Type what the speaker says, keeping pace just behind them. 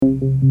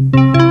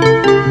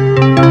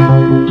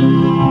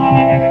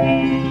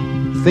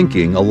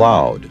Thinking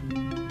Aloud.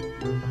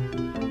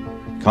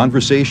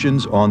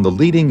 Conversations on the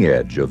leading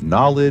edge of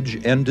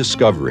knowledge and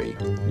discovery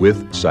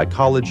with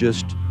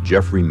psychologist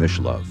Jeffrey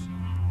Mishlove.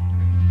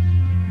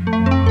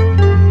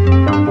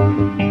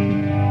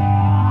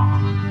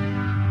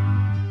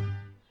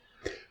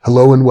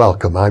 Hello and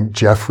welcome. I'm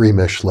Jeffrey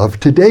Mishlove.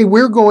 Today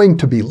we're going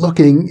to be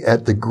looking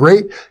at the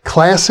great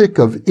classic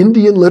of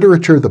Indian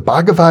literature, the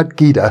Bhagavad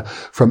Gita,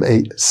 from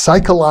a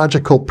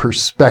psychological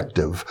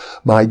perspective.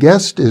 My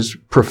guest is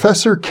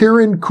Professor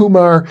Kiran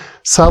Kumar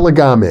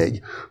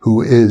Salagame,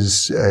 who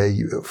is a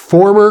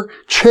former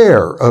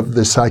chair of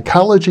the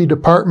psychology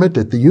department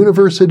at the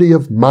University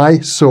of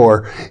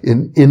Mysore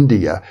in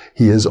India.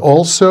 He is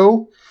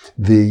also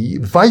the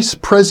vice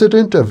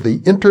president of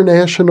the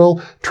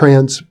International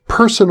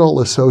Transpersonal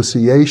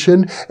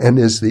Association and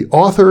is the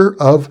author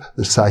of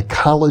The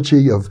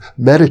Psychology of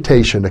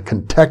Meditation, a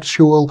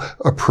contextual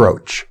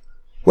approach.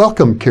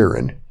 Welcome,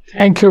 Kiran.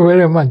 Thank you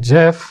very much,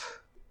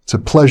 Jeff. It's a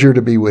pleasure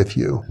to be with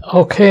you.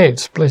 Okay,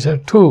 it's a pleasure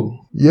too.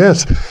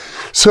 Yes.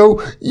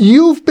 So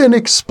you've been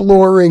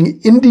exploring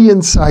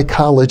Indian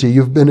psychology.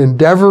 You've been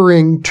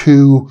endeavoring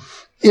to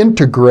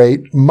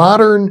integrate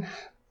modern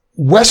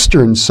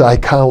Western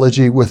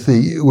psychology with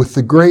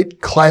the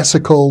great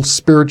classical,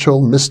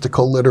 spiritual,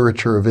 mystical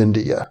literature of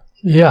India.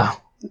 Yeah,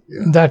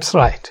 that's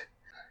right.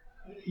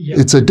 Yeah.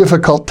 It's a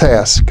difficult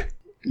task.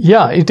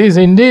 Yeah, it is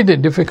indeed a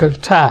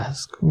difficult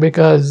task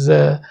because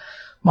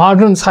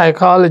modern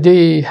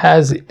psychology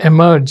has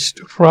emerged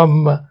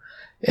from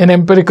an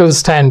empirical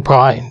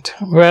standpoint,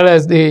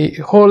 whereas the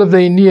whole of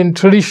the Indian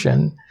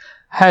tradition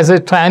has a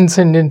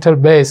transcendental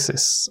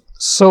basis.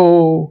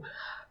 So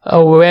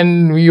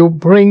when you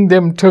bring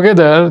them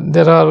together,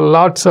 there are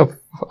lots of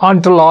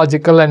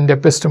ontological and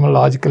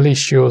epistemological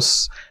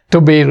issues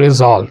to be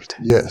resolved.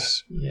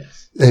 Yes.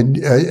 And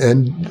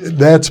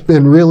that's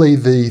been really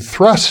the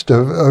thrust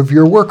of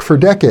your work for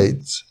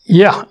decades.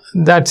 Yeah,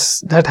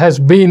 that has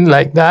been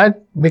like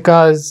that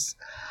because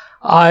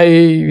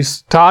I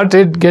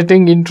started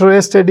getting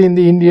interested in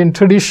the Indian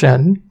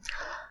tradition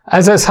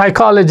as a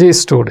psychology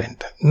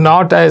student,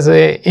 not as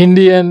an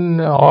Indian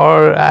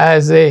or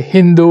as a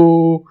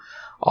Hindu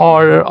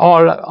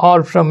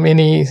or from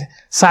any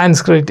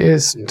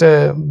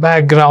Sanskritist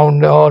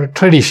background or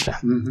tradition.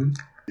 Mm-hmm.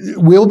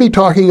 We'll be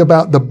talking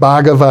about the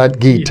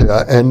Bhagavad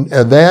Gita, and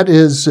that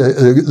is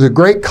the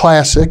great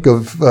classic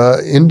of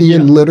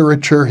Indian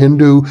literature,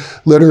 Hindu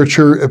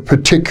literature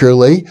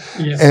particularly,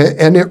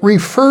 and it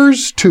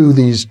refers to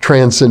these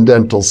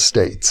transcendental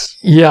states.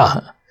 Yeah,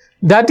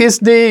 that is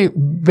the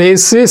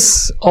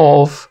basis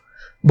of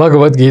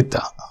Bhagavad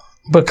Gita,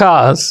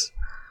 because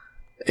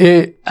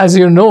as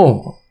you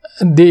know,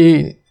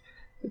 the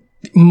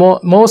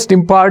most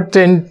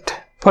important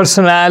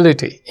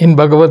personality in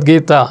Bhagavad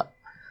Gita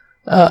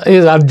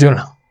is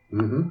Arjuna,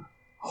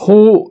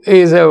 who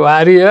is a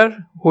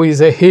warrior, who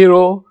is a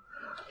hero,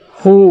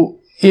 who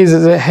is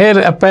the heir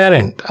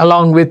apparent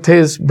along with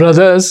his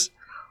brothers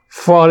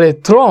for a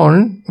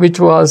throne which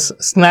was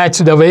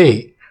snatched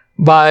away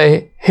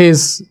by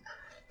his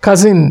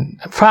cousin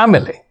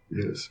family.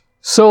 Yes.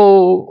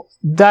 So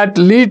that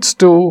leads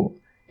to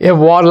a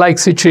warlike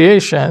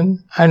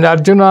situation, and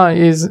Arjuna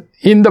is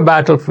in the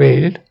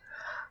battlefield,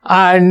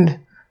 and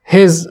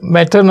his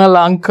maternal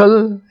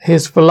uncle,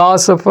 his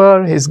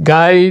philosopher, his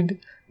guide,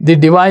 the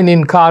divine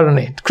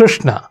incarnate,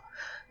 Krishna,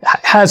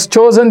 has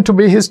chosen to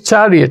be his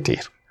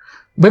charioteer,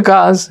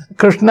 because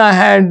Krishna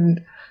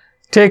had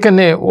taken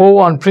a vow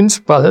on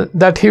principle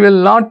that he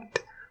will not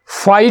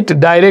fight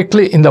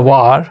directly in the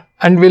war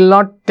and will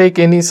not take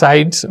any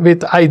sides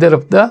with either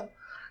of the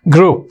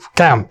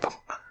camp.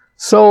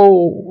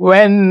 So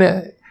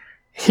when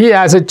he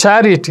as a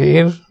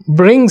charioteer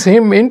brings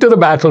him into the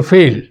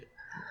battlefield,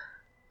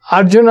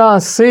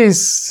 Arjuna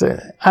sees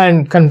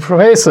and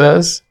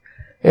confesses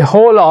a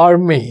whole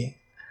army,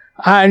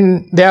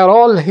 and they are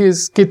all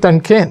his kith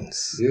and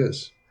kins.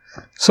 Yes.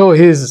 So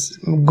his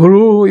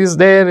guru is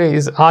there,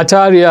 his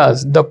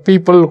acharyas, the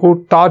people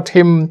who taught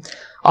him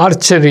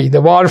archery, the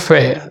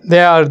warfare,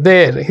 they are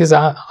there, his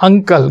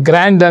uncle,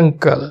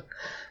 granduncle,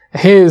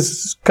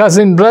 his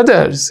cousin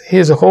brothers,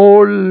 his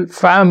whole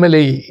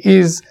family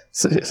is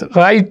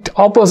right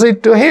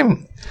opposite to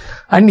him.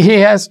 And he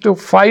has to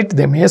fight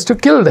them, he has to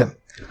kill them.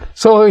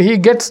 So he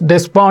gets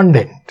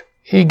despondent,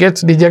 he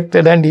gets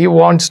dejected, and he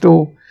wants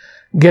to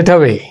get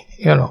away,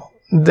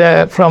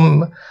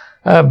 from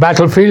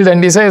battlefield.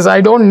 And he says,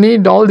 I don't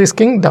need all this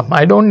kingdom,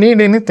 I don't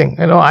need anything,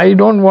 I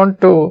don't want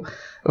to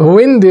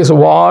win this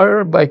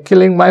war by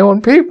killing my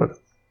own people.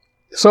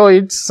 So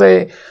it's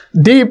a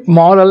deep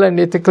moral and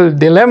ethical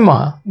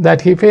dilemma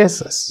that he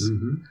faces.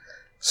 Mm-hmm.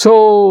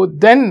 So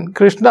then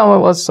Krishna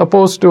was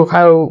supposed to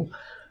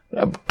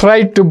have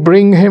tried to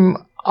bring him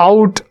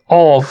out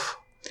of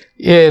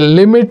a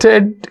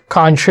limited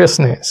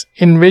consciousness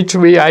in which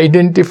we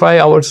identify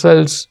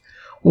ourselves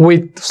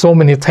with so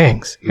many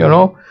things.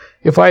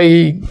 If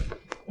I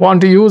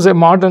want to use a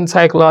modern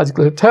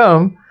psychological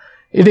term,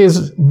 It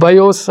is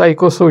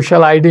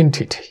biopsychosocial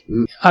identity.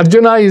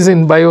 Arjuna is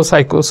in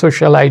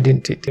biopsychosocial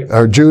identity.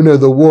 Arjuna,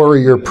 the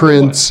warrior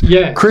prince,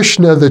 Yeah.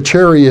 Krishna, the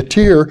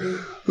charioteer,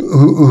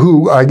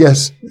 who I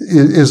guess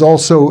is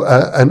also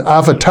an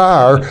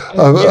avatar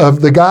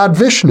of the god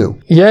Vishnu.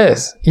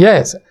 Yes,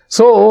 yes.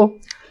 So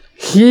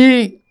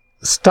he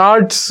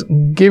starts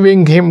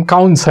giving him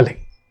counseling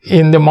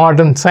in the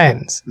modern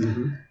sense.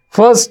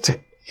 First,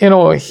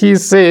 he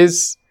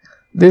says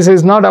this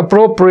is not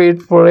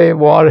appropriate for a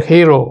war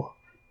hero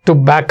to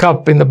back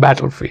up in the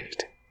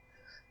battlefield.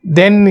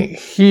 Then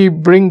he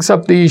brings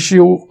up the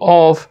issue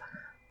of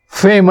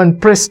fame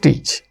and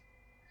prestige.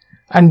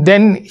 And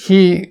then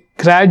he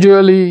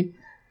gradually,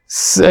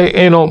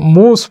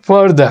 moves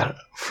further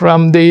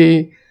from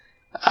the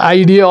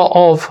idea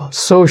of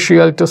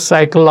social to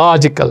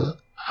psychological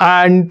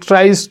and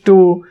tries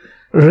to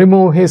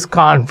remove his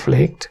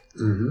conflict.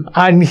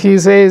 And he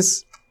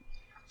says,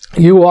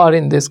 you are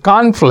in this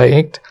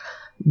conflict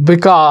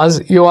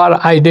because you are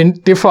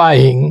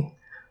identifying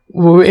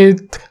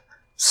with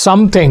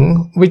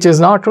something which is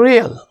not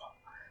real.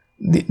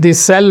 The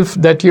self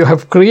that you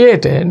have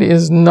created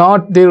is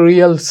not the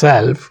real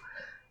self.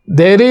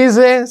 There is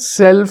a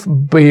self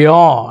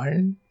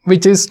beyond,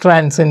 which is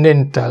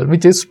transcendental,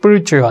 which is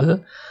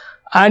spiritual,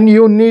 and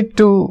you need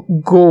to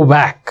go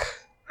back,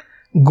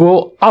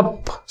 go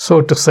up,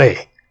 so to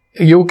say.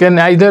 You can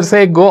either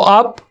say go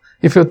up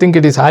if you think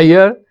it is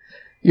higher.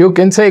 You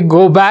can say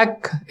go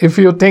back if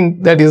you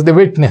think that is the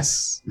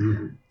witness.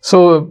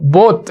 So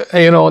both,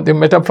 the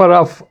metaphor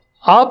of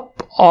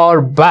up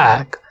or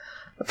back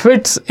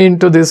fits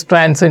into this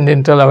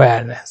transcendental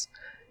awareness.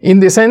 In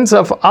the sense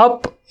of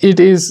up, it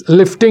is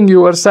lifting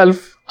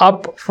yourself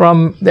up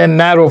from the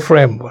narrow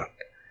framework.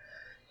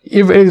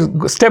 If it is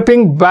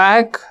stepping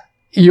back,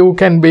 you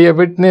can be a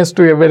witness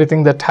to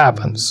everything that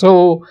happens.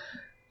 So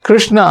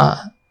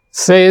Krishna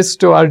says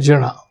to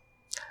Arjuna,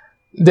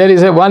 there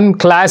is one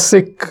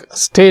classic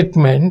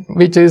statement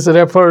which is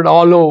referred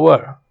all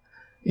over.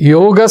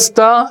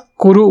 Yogastha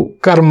kuru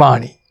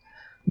karmani.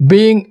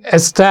 Being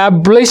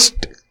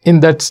established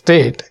in that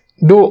state,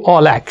 do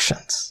all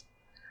actions.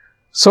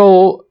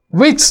 So,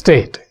 which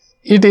state?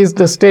 It is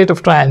the state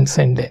of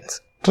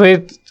transcendence,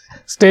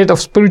 state of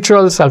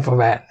spiritual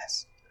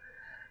self-awareness.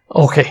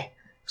 Okay.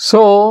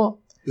 So,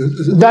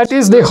 that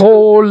is the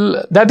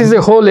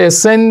whole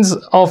essence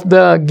of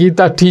the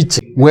Gita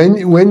teaching.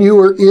 When you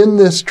are in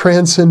this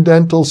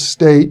transcendental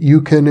state,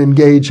 you can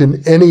engage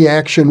in any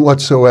action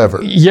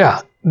whatsoever.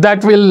 Yeah.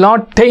 That will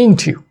not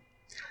taint you.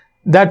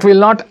 That will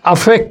not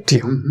affect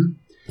you.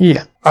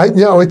 Yeah.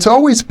 It's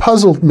always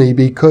puzzled me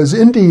because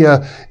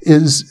India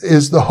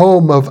is the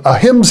home of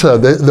ahimsa,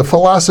 the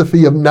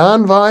philosophy of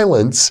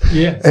nonviolence.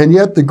 Yes. And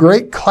yet the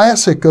great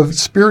classic of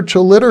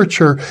spiritual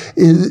literature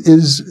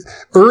is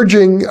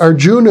urging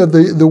Arjuna,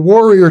 the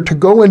warrior, to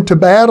go into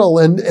battle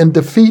and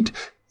defeat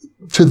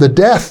to the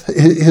death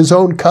his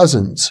own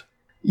cousins.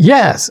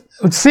 Yes.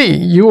 See,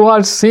 you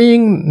are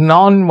seeing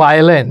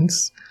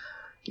nonviolence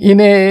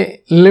in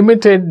a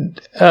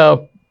limited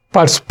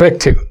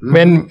perspective.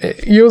 When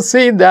you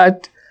see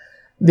that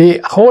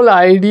the whole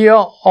idea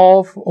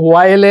of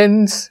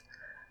violence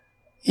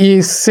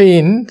is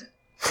seen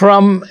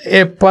from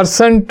a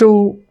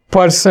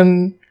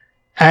person-to-person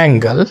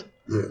angle.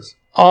 Yes.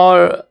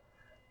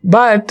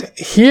 But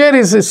here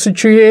is a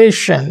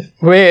situation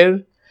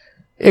where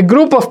a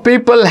group of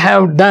people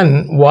have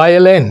done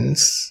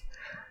violence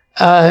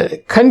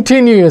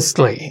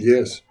continuously.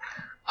 Yes.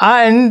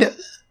 And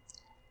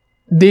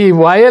the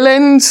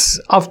violence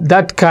of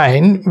that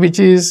kind, which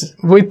is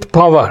with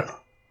power,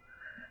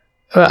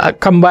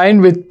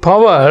 combined with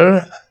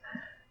power,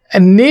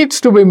 and needs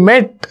to be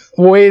met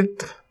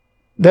with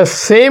the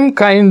same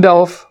kind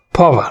of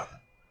power.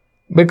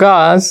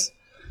 Because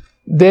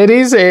there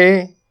is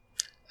a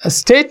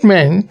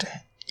statement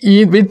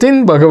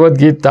within Bhagavad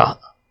Gita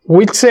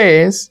which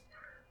says,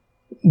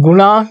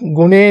 Guna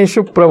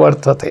guneshu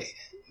pravartate.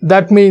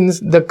 That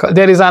means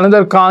there is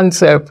another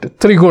concept,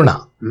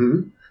 Triguna.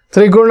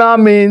 Triguna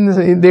means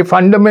the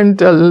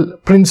fundamental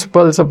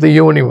principles of the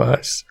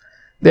universe.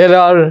 There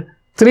are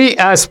three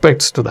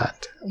aspects to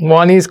that.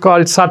 One is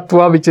called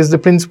Sattva, which is the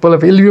principle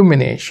of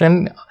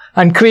illumination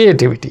and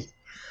creativity.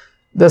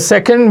 The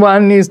second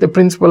one is the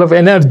principle of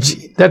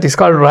energy, that is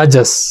called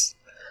Rajas.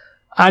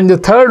 And the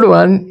third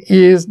one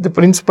is the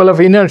principle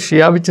of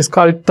inertia, which is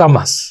called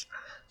Tamas.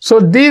 So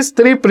these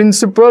three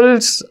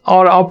principles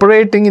are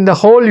operating in the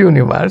whole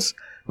universe,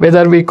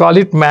 whether we call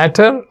it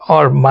matter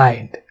or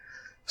mind.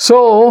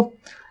 So,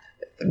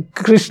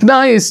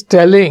 Krishna is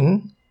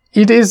telling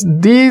it is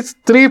these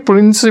three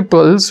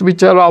principles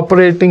which are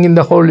operating in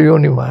the whole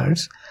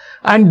universe,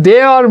 and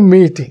they are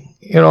meeting,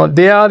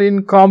 they are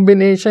in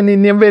combination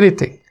in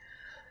everything.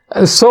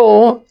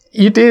 So,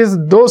 it is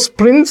those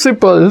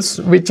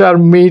principles which are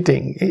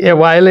meeting. A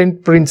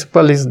violent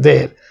principle is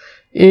there.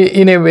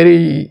 In a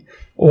very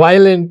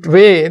violent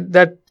way,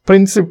 that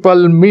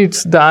principle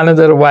meets the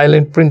another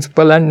violent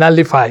principle and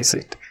nullifies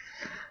it.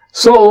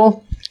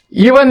 So,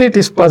 even it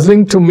is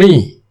puzzling to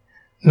me,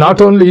 not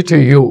only to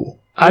you.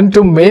 And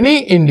to many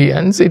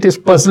Indians, it is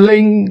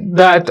puzzling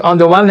that on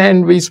the one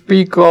hand, we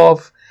speak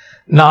of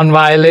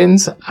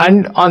nonviolence,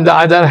 and on the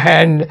other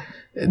hand,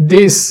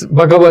 this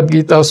Bhagavad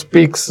Gita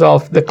speaks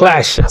of the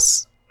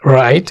clashes,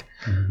 right?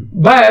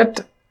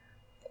 But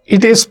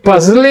it is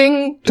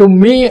puzzling to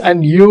me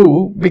and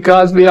you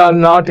because we are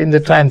not in the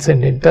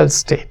transcendental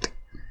state.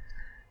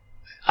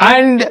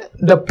 And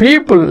the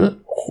people,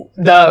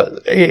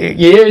 the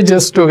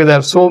ages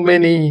together, so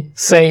many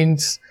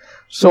saints,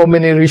 so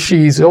many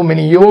rishis, so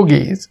many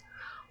yogis,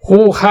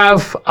 who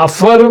have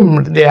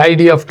affirmed the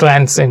idea of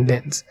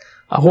transcendence,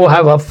 who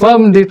have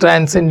affirmed the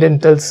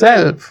transcendental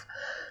self,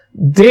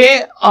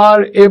 they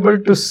are able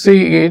to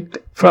see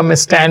it from a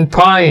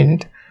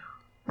standpoint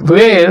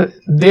where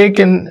they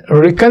can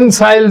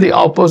reconcile the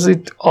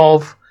opposite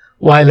of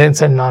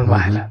violence and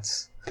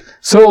non-violence.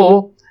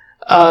 So,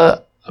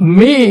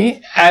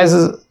 me as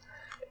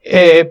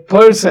a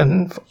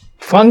person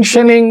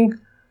functioning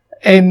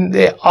in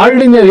the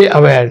ordinary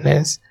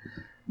awareness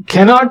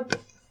cannot,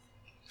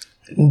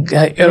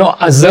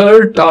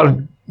 assert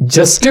or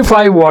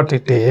justify what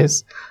it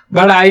is,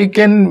 but I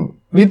can,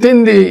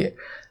 within the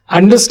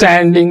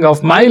understanding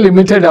of my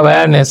limited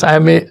awareness, I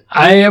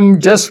am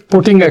just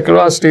putting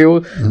across to you,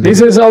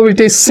 this is how it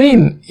is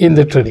seen in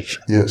the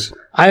tradition. Yes.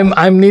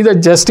 I'm neither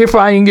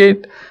justifying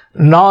it,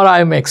 nor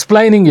I'm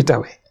explaining it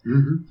away.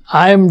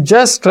 I'm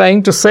just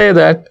trying to say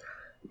that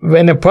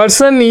when a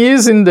person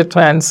is in the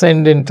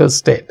transcendental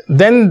state,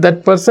 then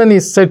that person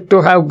is said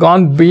to have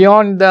gone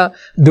beyond the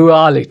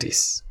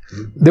dualities,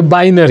 the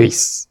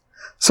binaries.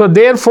 So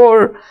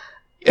therefore,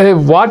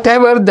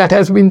 whatever that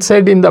has been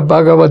said in the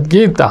Bhagavad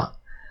Gita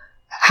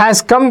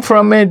has come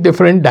from a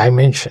different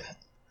dimension.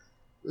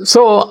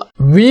 So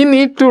we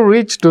need to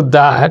reach to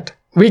that.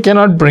 We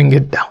cannot bring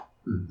it down.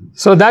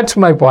 So that's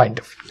my point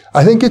of view.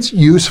 I think it's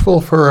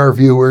useful for our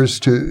viewers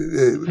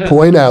to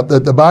point out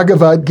that the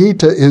Bhagavad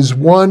Gita is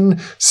one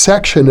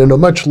section in a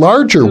much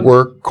larger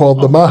work called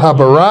the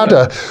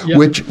Mahabharata,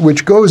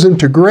 which goes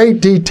into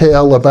great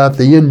detail about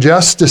the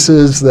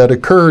injustices that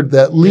occurred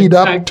that lead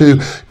up to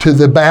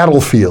the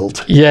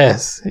battlefield.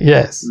 Yes.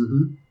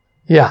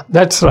 Yeah,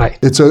 that's right.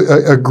 It's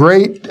a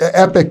great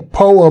epic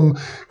poem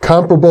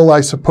comparable,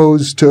 I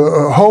suppose, to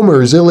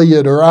Homer's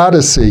Iliad or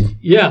Odyssey.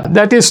 Yeah,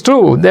 that is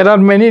true. There are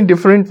many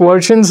different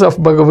versions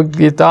of Bhagavad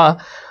Gita,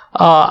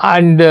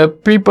 and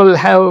people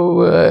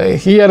have,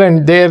 here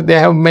and there, they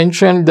have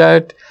mentioned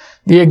that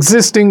the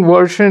existing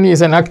version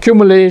is an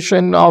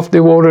accumulation of the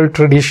oral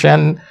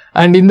tradition,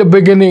 and in the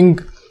beginning,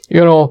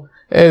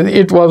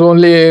 it was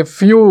only a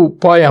few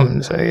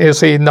poems. You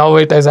see, now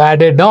it has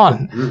added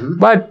on.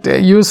 But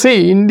you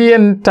see,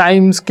 Indian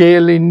time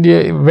scale,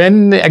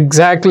 when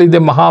exactly the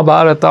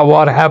Mahabharata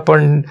war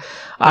happened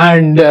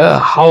and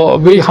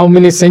how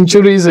many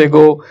centuries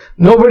ago,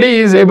 nobody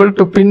is able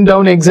to pin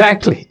down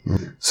exactly.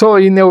 So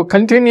in a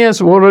continuous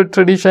oral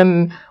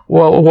tradition,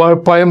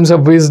 poems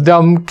of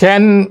wisdom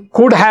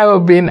could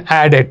have been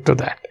added to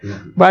that.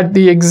 But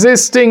the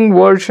existing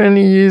version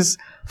is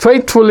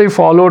faithfully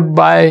followed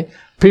by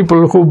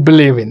people who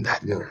believe in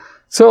that.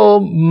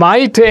 So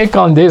my take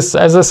on this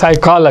as a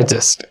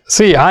psychologist,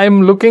 see,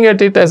 I'm looking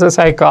at it as a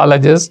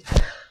psychologist.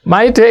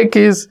 My take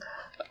is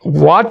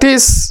what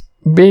is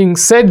being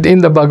said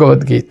in the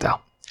Bhagavad Gita.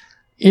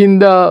 In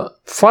the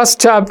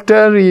first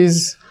chapter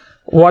is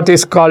what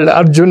is called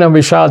Arjuna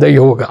Vishada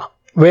Yoga,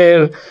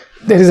 where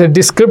there is a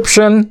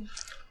description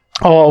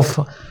of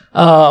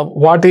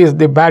what is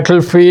the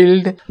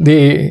battlefield,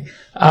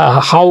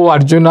 how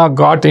Arjuna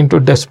got into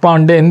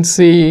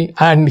despondency,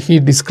 and he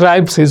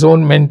describes his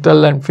own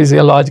mental and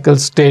physiological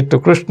state to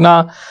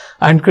Krishna,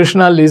 and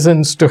Krishna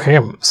listens to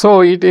him.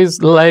 So it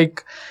is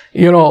like,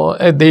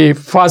 the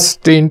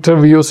first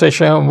interview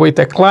session with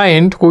a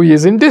client who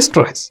is in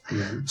distress.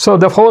 So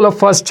the whole of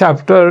first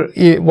chapter,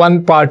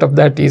 one part of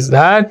that is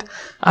that.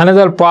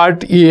 Another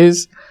part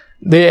is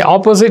the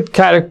opposite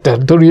character,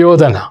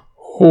 Duryodhana,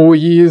 who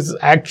is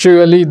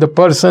actually the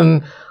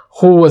person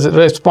who was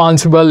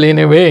responsible in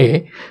a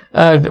way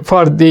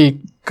for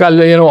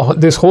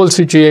this whole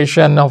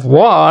situation of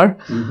war.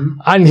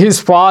 And his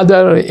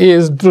father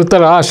is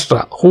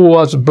Dhritarashtra, who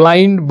was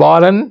blind,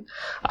 barren,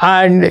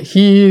 and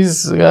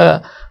he's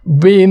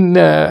been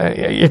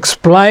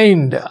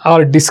explained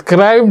or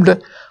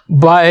described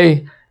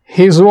by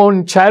his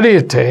own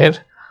charioteer,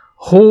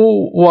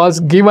 who was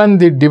given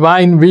the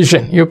divine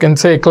vision, you can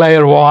say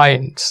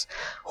clairvoyance,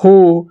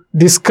 who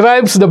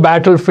describes the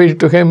battlefield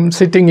to him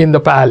sitting in the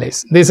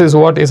palace. This is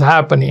what is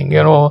happening,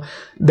 all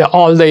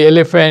the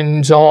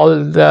elephants, all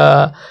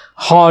the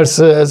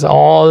horses,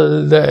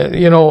 all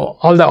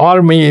the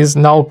army is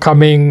now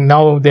coming,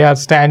 now they are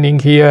standing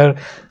here.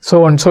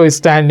 so and so is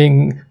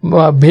standing,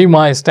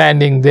 Bhima is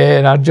standing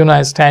there, Arjuna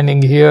is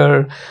standing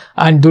here,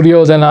 and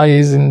Duryodhana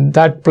is in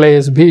that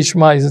place,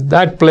 Bhishma is in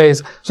that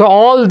place. So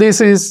all this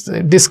is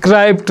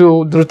described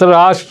to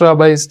Dhritarashtra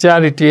by his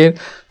charioteer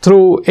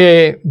through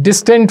a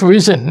distant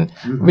vision,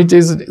 which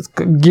is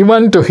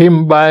given to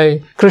him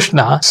by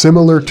Krishna.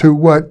 Similar to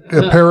what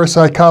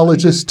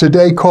parapsychologists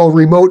today call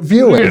remote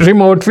viewing.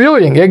 Remote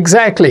viewing,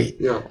 exactly.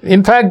 Yeah.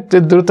 In fact,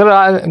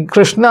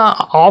 Krishna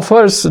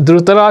offers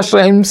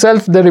Dhritarashtra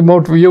himself the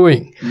remote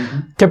viewing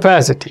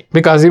capacity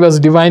because he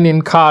was divine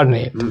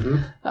incarnate.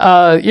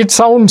 It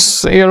sounds,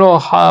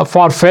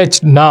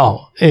 far-fetched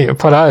now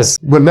for us.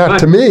 Well, not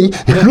to me.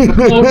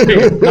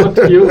 Okay, not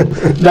to you.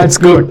 That's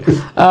good.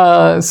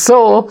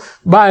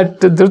 But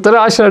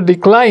Dhritarashtra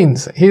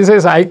declines. He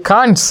says, I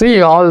can't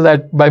see all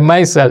that by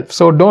myself,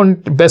 so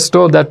don't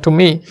bestow that to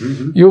me.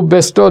 You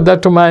bestow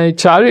that to my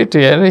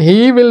charioteer.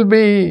 He will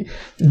be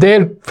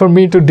there for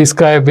me to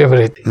describe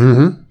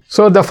everything.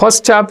 So the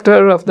first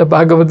chapter of the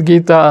Bhagavad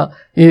Gita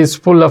is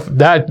full of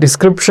that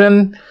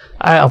description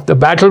of the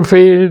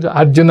battlefield,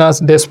 Arjuna's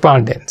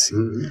despondency.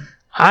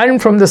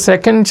 And from the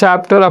second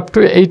chapter up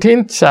to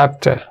 18th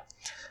chapter,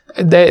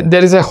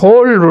 there is a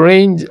whole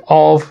range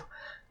of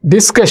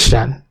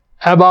discussion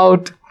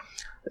about,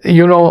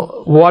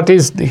 what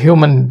is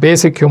the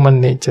basic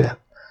human nature.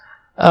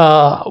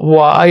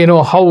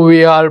 How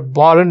we are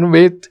born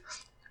with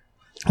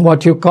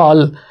what you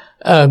call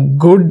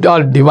good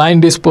or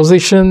divine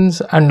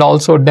dispositions and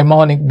also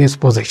demonic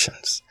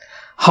dispositions.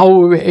 How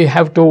we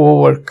have to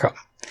overcome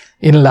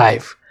in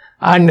life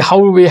and how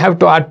we have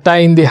to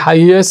attain the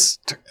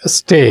highest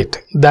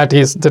state, that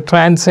is the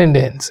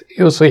transcendence,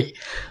 you see.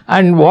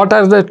 And what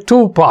are the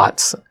two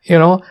paths,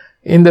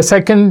 In the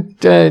second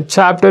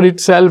chapter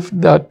itself,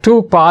 the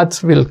two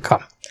paths will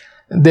come.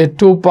 The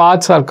two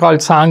paths are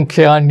called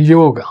Sankhya and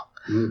Yoga.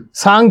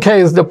 Sankhya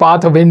is the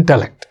path of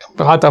intellect,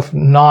 path of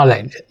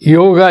knowledge.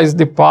 Yoga is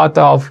the path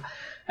of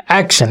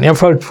action,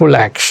 effortful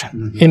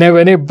action, in a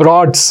very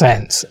broad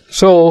sense.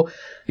 So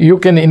you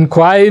can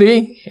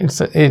inquiry,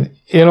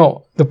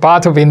 the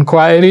path of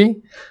inquiry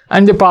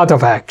and the path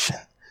of action.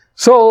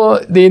 So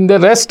in the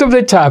rest of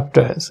the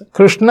chapters,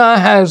 Krishna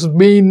has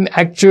been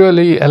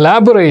actually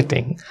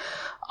elaborating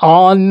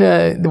on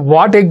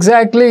what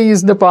exactly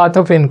is the path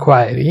of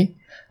inquiry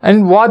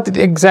and what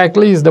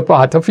exactly is the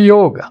path of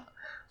yoga.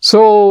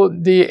 So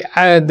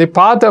the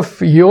path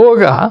of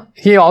yoga,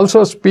 he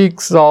also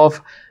speaks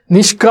of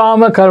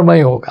Nishkama Karma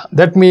Yoga.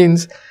 That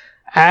means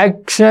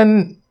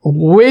action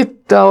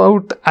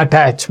without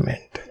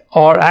attachment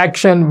or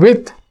action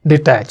with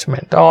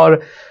detachment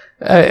or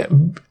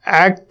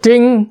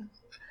acting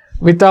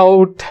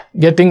without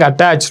getting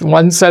attached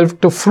oneself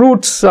to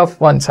fruits of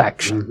one's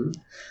action.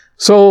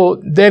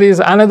 So there is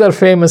another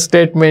famous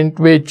statement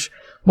which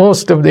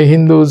most of the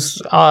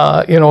Hindus,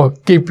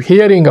 keep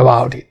hearing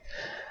about it.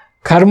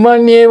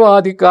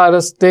 Karmanyeva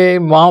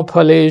adhikaraste ma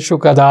phaleshu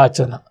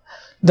kadachana.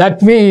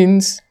 That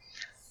means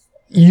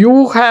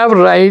you have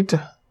right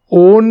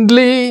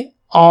only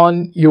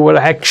on your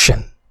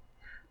action,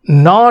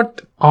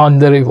 not on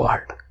the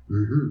reward.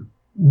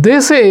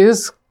 This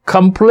is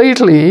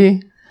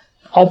completely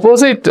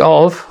opposite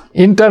of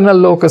internal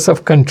locus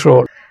of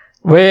control,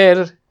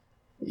 where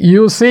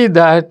you see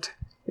that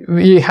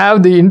we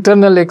have the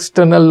internal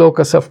external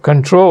locus of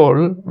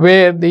control,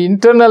 where the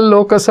internal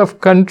locus of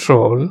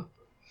control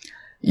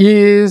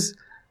is,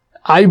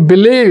 I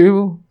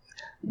believe,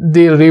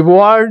 the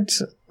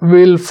rewards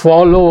will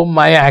follow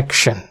my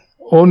action,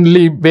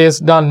 only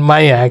based on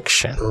my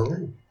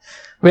action.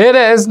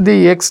 Whereas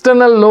the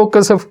external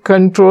locus of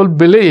control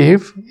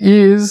belief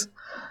is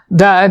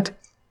that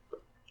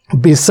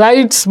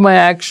besides my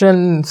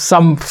action,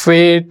 some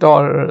fate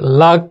or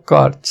luck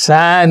or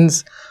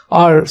chance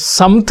or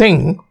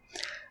something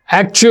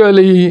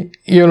actually,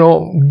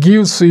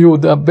 gives you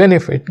the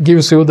benefit,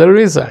 gives you the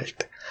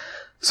result.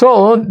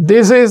 So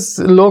this is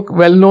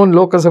well-known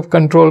locus of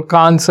control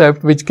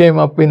concept which came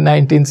up in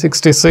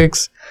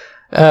 1966.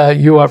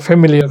 You are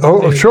familiar with it.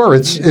 Oh, sure.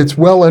 It's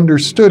well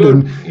understood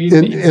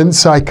in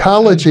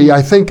psychology.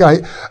 I think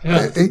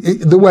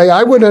the way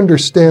I would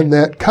understand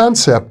that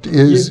concept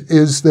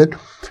is that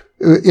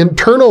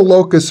internal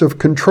locus of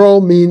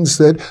control means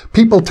that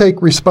people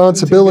take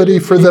responsibility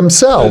for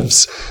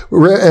themselves.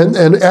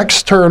 And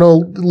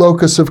external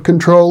locus of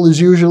control is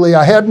usually,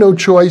 I had no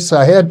choice,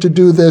 I had to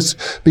do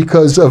this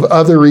because of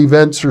other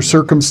events or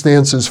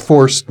circumstances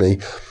forced me.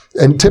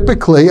 And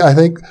typically, I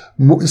think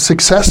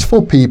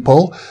successful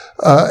people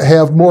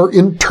have more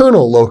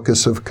internal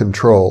locus of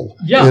control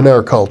in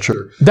our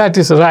culture. That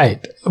is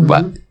right.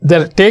 But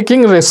the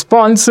taking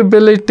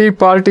responsibility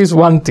part is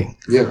one thing.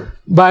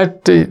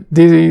 But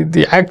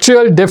the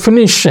actual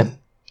definition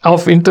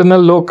of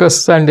internal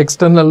locus and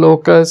external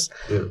locus,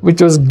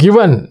 which was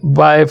given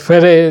by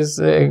Ferez,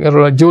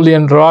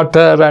 Julian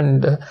Rotter,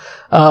 and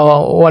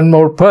one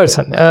more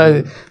person.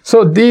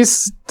 So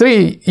these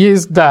three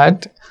is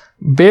that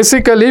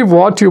basically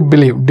what you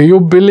believe. Do you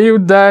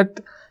believe that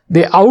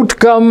the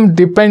outcome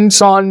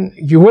depends on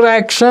your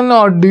action,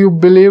 or do you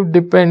believe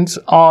depends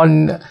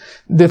on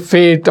the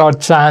fate or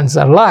chance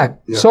or luck?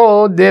 Yeah.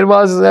 So there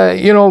was,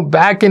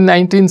 back in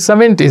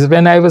 1970s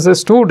when I was a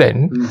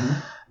student,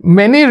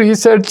 many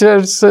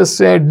researchers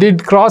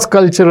did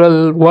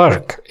cross-cultural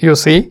work, you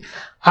see,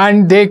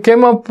 and they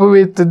came up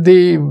with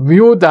the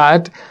view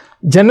that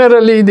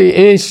generally the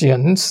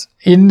Asians,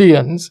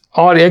 Indians,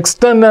 are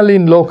external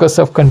in locus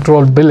of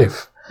control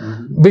belief.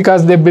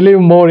 Because they believe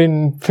more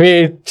in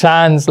fate,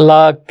 chance,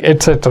 luck,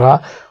 etc.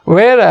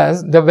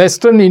 Whereas the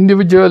Western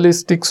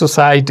individualistic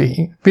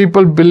society,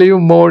 people believe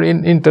more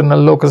in internal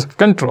locus of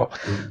control.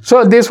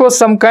 So this was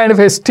some kind of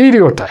a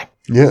stereotype.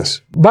 Yes.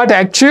 But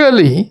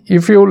actually,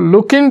 if you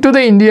look into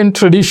the Indian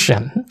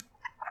tradition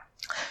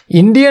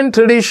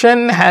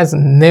has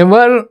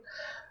never,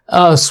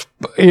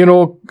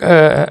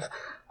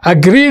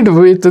 agreed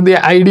with the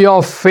idea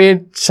of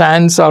fate,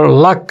 chance, or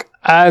luck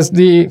as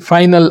the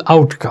final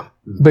outcome.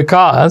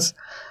 Because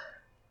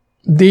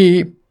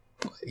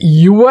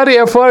your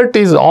effort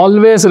is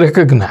always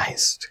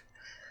recognized,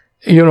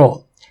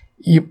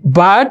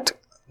 but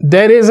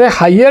there is a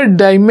higher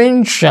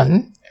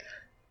dimension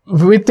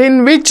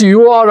within which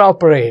you are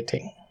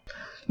operating.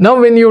 Now,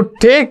 when you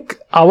take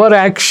our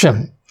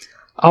action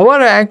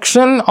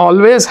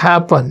always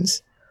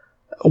happens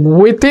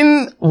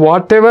within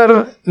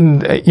whatever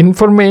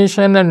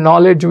information and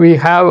knowledge we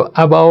have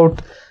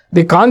about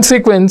the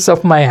consequence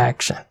of my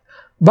action.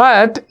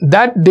 But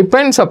that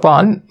depends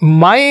upon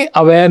my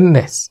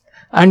awareness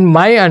and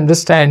my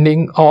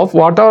understanding of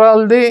what are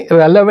all the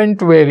relevant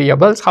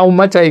variables, how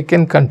much I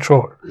can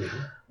control.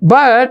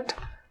 But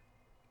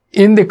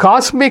in the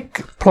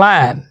cosmic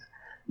plan,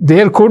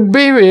 there could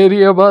be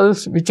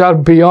variables which are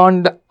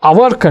beyond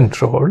our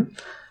control,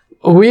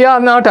 we are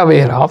not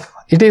aware of.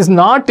 It is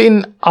not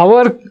in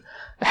our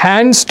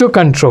hands to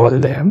control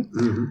them.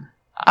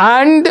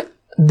 And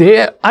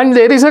there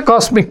is a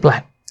cosmic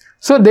plan.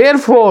 So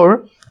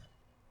therefore,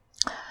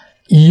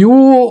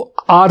 you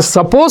are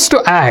supposed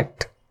to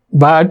act,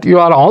 but you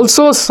are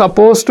also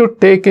supposed to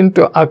take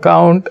into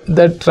account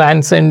the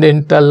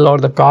transcendental or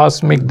the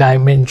cosmic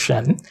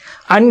dimension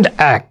and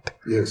act.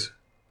 Yes.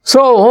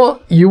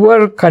 So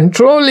your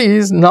control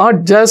is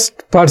not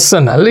just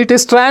personal, it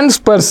is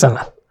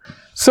transpersonal.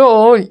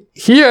 So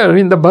here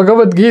in the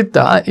Bhagavad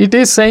Gita, it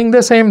is saying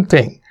the same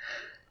thing.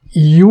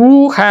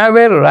 You have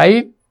a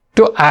right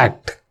to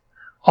act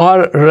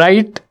or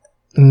right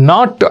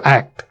not to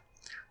act.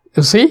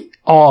 You see?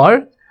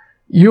 Or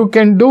you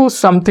can do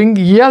something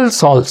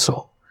else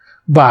also.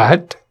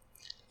 But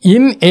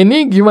in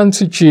any given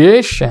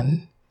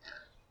situation,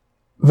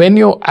 when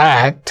you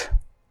act,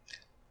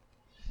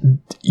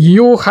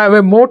 you have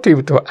a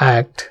motive to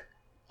act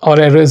or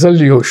a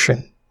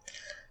resolution.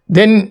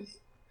 Then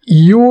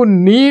you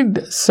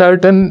need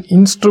certain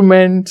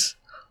instruments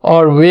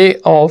or way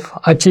of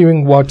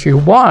achieving what you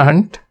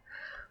want.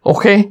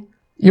 Okay?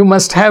 You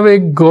must have a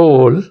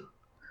goal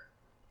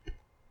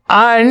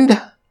and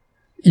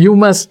you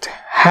must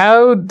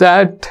have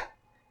that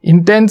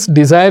intense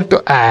desire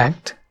to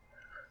act.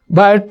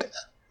 But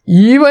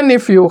even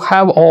if you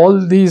have all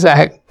these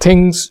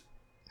things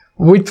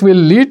which will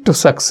lead to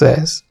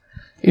success,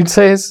 it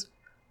says,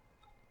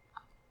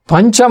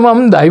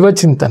 Panchamam Daiva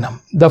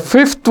Chintanam. The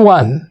fifth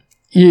one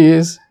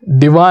is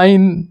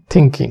divine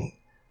thinking.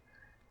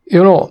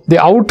 The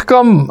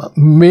outcome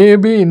may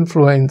be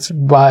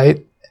influenced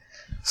by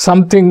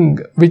something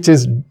which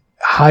is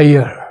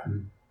higher.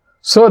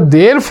 So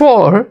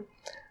therefore,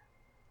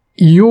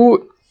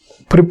 you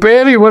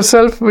prepare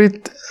yourself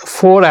with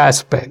 4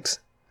 aspects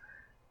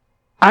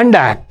and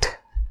act.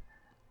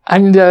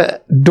 And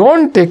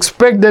don't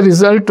expect the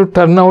result to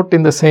turn out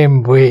in the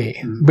same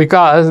way,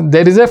 because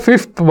there is a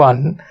fifth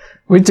one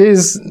which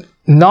is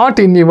not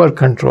in your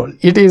control.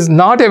 It is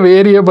not a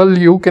variable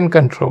you can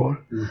control.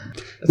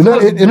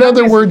 In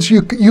other words,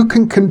 you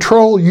can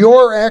control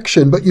your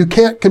action, but you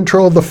can't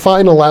control the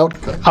final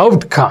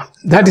outcome.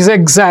 That is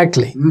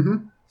exactly.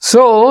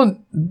 So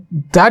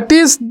that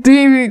is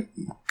the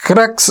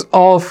crux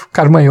of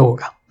Karma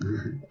Yoga,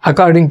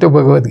 according to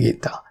Bhagavad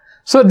Gita.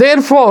 So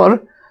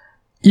therefore,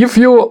 if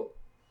you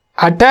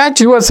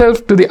attach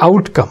yourself to the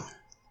outcome,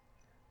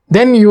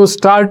 then you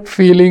start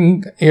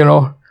feeling,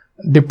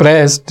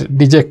 depressed,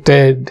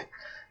 dejected.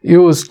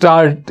 You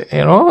start,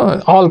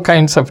 all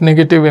kinds of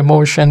negative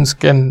emotions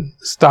can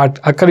start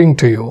occurring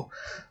to you.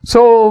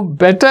 So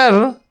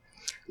better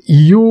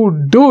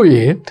you do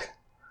it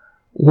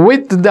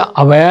with the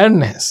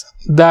awareness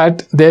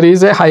that there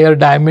is a higher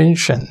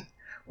dimension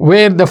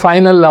where the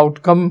final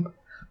outcome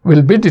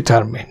will be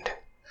determined.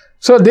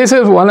 So this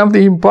is one of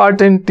the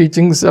important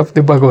teachings of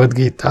the Bhagavad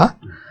Gita.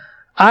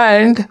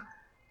 And,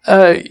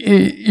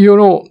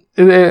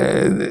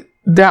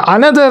 the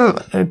another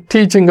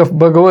teaching of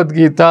Bhagavad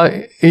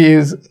Gita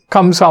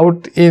comes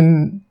out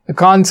in a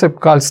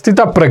concept called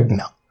Sthita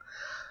Prajna.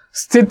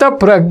 Sthita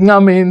Prajna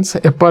means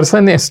a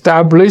person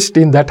established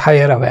in that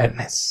higher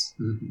awareness.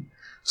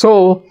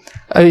 So,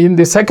 in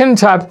the second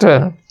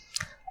chapter,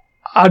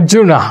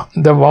 Arjuna,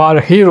 the war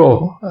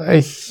hero,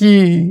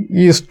 he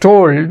is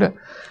told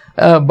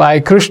by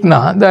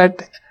Krishna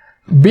that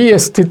be a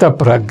sthita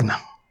prajna,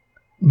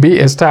 be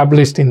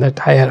established in that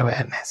higher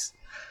awareness.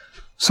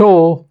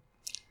 So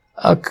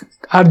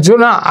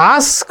Arjuna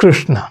asks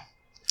Krishna,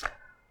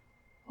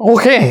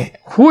 okay,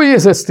 who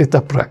is a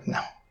sthita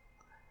prajna?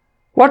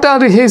 What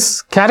are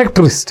his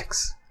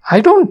characteristics?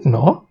 I don't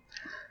know.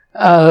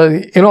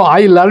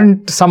 I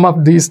learned some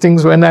of these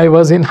things when I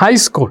was in high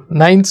school,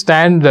 9th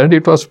standard.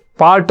 It was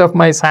part of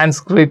my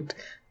Sanskrit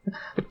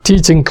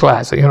teaching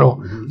class,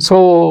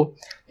 So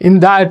in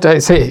that I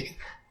say,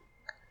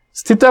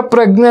 Sthita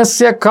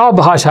Prajnasya ka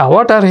bhasha.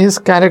 What are his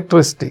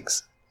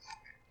characteristics?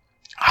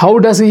 How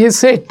does he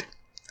sit?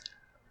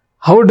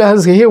 How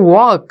does he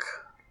walk?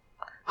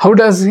 How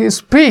does he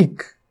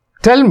speak?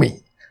 Tell me.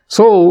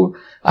 So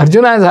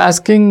Arjuna is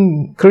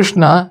asking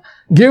Krishna,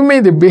 give me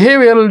the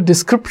behavioral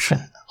description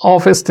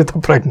of a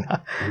sthita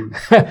prajna.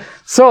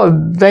 So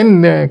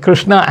then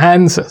Krishna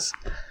answers.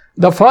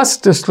 The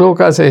first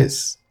sloka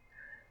says,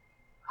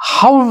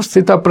 how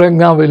sthita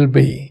prajna will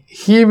be?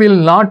 He will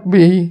not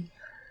be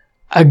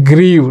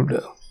aggrieved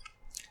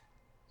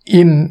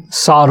in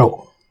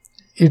sorrow.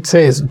 It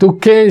says,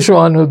 dukkeshu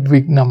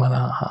anudvigna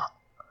manaha.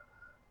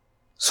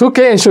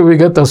 Sukheshu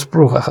vigata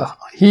spruhaha.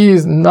 He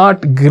is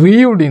not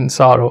grieved in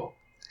sorrow.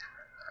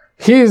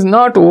 He is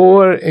not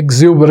over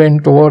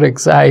exuberant, over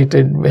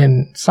excited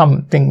when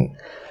something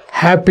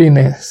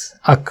happiness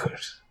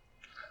occurs.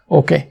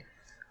 Okay.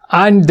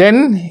 And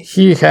then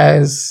he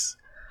has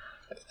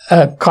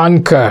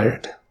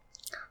conquered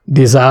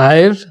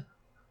desire,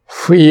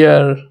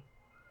 fear,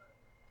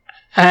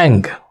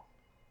 anger.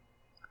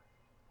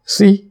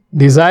 See,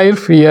 desire,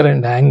 fear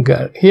and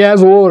anger. He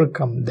has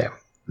overcome them.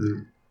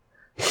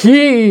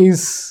 He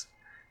is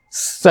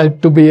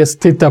said to be a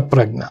sthita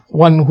prajna,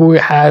 one who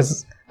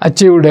has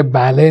achieved a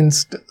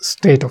balanced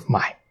state of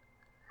mind.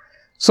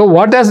 So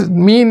what does it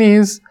mean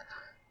is,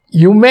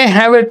 you may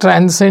have a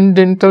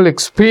transcendental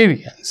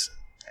experience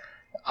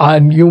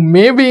and you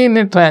may be in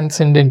a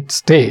transcendent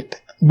state,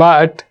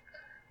 but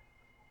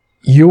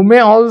you may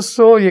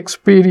also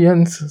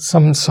experience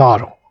some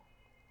sorrow.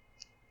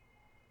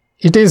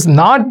 It is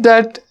not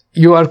that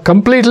you are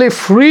completely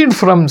freed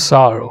from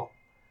sorrow,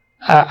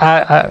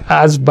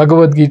 as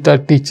Bhagavad Gita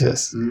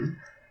teaches.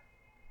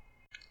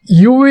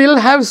 You will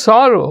have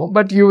sorrow,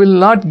 but you will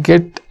not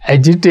get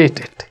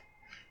agitated.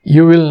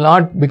 You will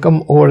not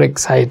become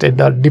overexcited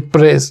or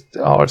depressed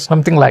or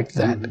something like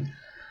that.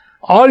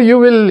 Or you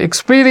will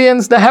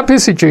experience the happy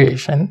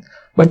situation,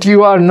 but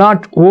you are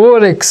not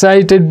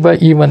overexcited by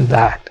even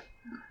that.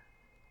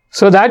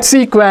 So that's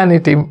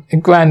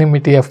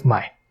equanimity of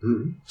mind.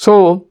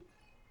 So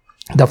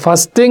the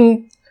first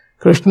thing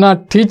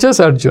Krishna teaches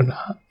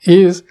Arjuna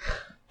is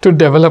to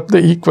develop the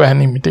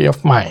equanimity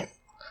of mind,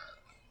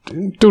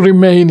 to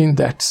remain in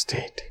that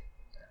state.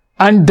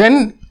 And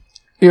then,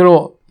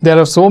 there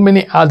are so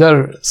many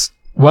other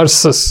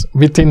verses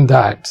within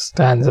that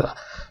stanza.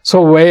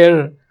 So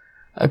where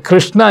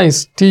Krishna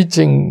is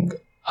teaching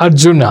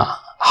Arjuna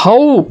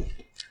how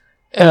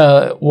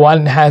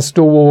one has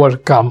to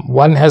overcome,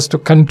 one has to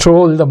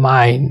control the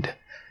mind,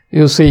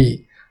 you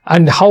see,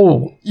 and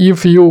how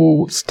if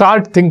you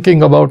start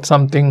thinking about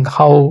something,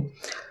 how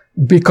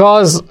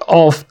because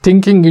of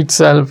thinking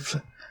itself,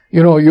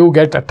 you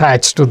get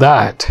attached to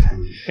that,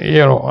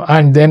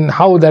 and then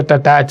how that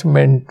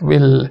attachment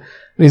will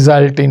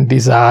result in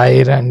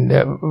desire, and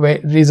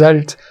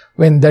results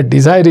when that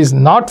desire is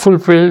not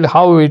fulfilled,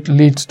 how it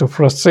leads to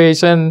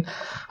frustration,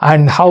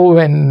 and how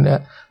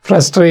when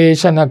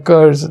frustration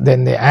occurs,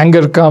 then the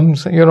anger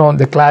comes,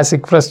 the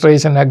classic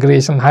frustration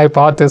aggression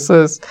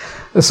hypothesis.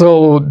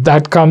 So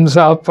that comes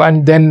up,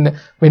 and then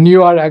when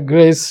you are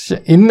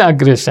in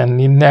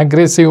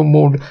aggressive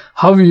mood,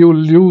 how you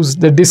lose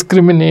the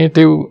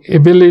discriminative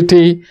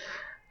ability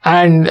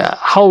and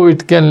how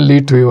it can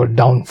lead to your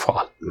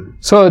downfall.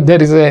 So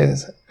there is a,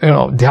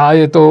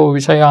 dhyayato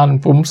vishayan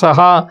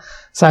pumsaha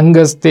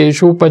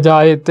sangasteshu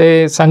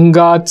pajayate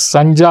sangat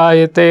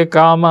sanjayate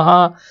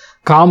kamaha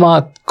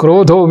kamat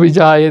krodho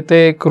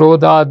vijayate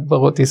krodat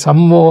bhavati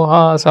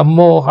sammoha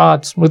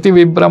sammohat smriti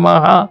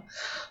vibramaha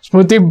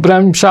smriti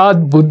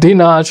bhramshat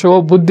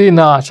buddhinasho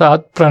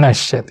buddhinashat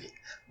pranashyati.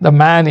 The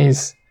man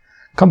is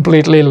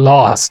completely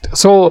lost.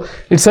 So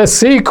it's a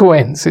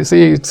sequence, you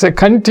see, it's a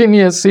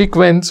continuous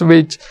sequence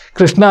which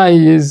Krishna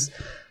is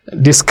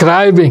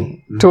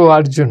describing to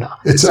Arjuna.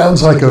 It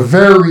sounds like a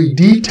very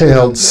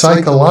detailed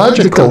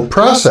psychological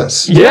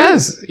process.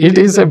 Yes, it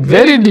is a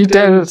very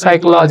detailed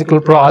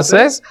psychological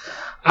process,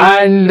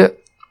 and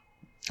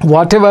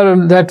whatever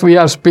that we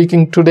are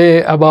speaking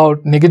today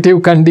about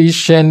negative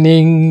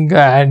conditioning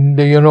and,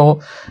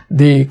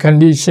 the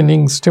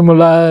conditioning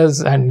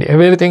stimulus and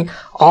everything,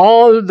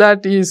 all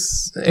that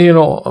is,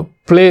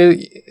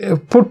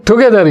 put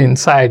together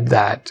inside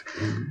that.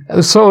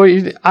 So,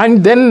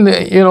 and then,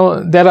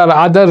 there are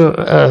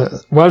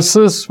other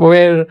verses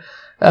where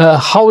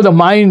how the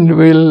mind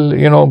will,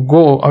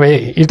 go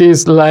away. It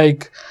is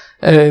like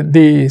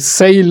the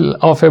sail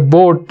of a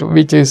boat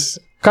which is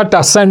cut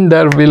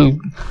asunder will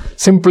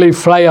simply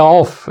fly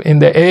off in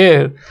the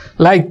air.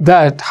 Like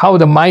that, how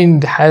the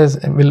mind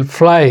will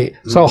fly.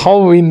 So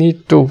how we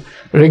need to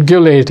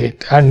regulate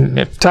it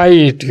and tie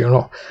it,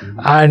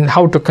 and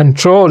how to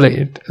control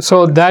it.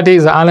 So that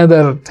is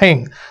another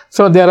thing.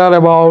 So there are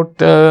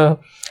about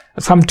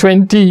some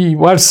 20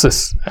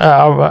 verses,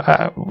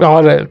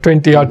 or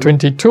 20 or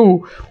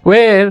 22,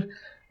 where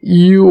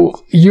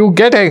you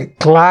get a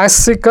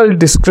classical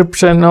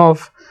description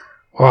of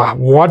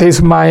what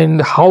is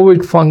mind, how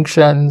it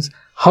functions,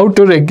 how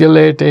to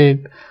regulate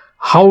it,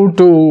 how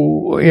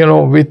to,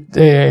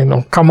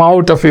 come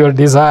out of your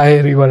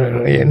desire, your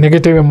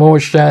negative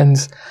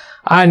emotions.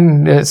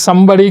 And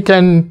somebody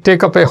can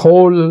take up a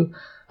whole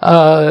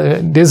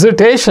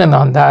dissertation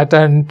on that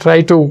and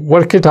try to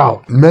work it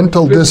out.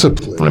 Mental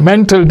discipline.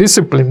 Mental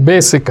discipline,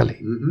 basically.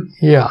 Mm-hmm.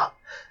 Yeah.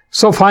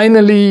 So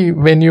finally,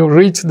 when you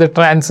reach the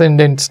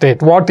transcendent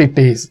state, what it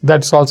is,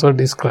 that's also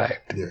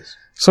described. Yes.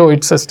 So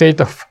it's a state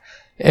of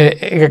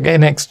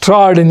an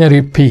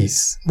extraordinary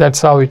peace.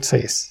 That's how it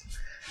says.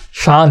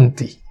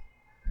 Shanti.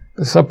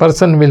 So a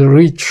person will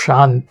reach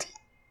Shanti.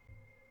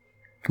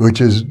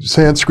 Which is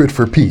Sanskrit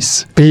for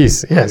peace.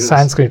 Peace, yes.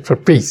 Sanskrit for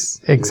peace.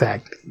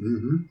 Exactly.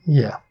 Mm-hmm.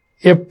 Yeah.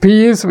 A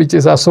peace which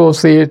is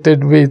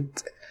associated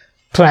with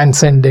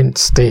transcendent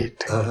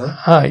state.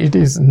 Uh-huh. It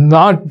is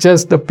not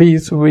just the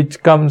peace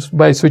which comes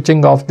by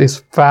switching off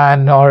this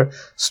fan or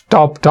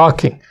stop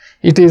talking.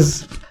 It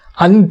is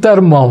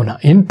antarmauna,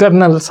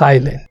 internal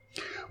silence.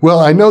 Well,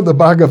 I know the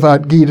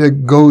Bhagavad Gita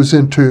goes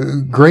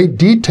into great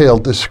detail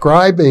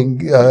describing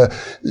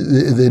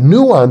the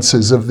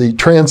nuances of the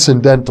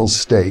transcendental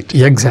state.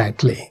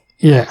 Exactly.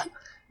 Yeah.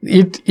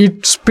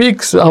 It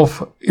speaks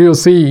of,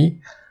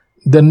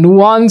 the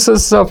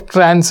nuances of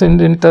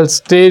transcendental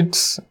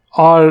states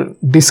are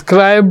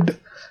described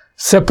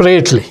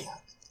separately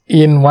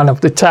in one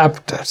of the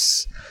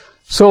chapters.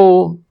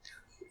 So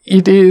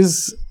it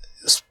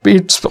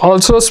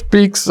also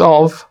speaks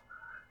of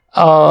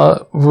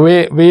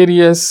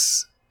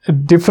various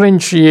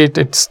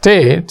differentiated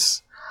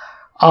states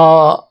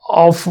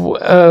of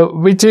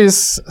which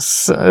is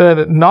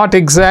not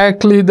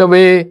exactly the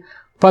way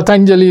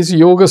Patanjali's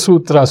Yoga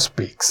Sutra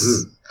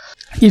speaks.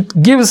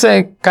 It gives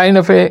a kind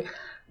of a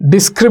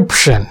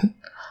description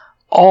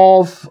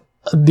of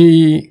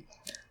the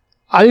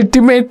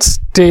ultimate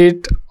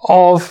state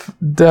of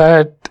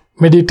that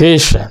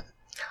meditation,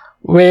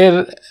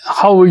 where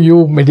how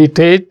you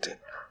meditate,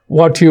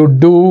 what you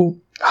do,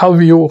 how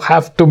you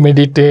have to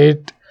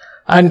meditate,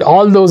 and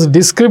all those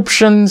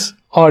descriptions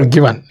are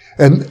given.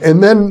 And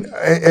then,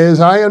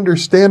 as I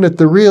understand it,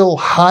 the real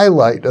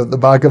highlight of the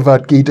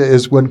Bhagavad Gita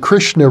is when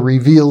Krishna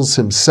reveals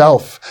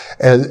himself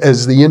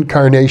as the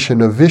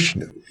incarnation of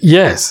Vishnu.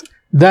 Yes,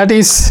 that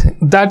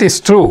is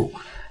true.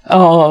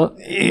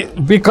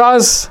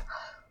 Because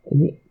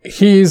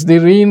he is the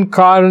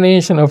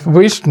reincarnation of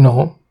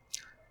Vishnu,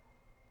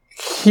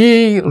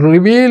 he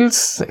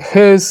reveals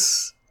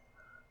his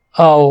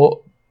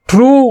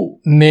true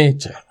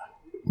nature.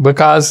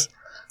 Because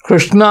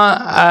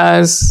Krishna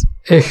as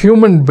a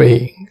human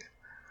being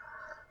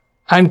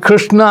and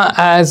Krishna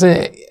as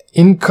an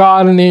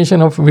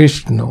incarnation of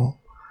Vishnu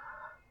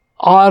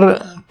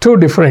are two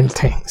different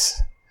things.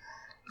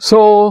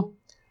 So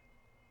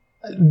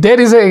there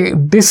is a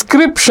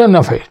description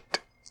of it,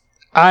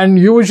 and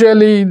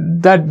usually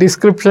that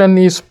description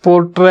is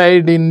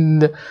portrayed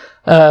in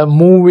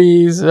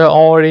movies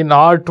or in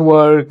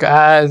artwork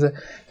as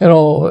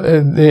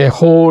a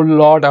whole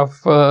lot of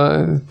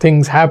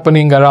things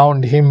happening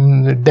around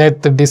him,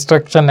 death,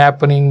 destruction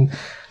happening,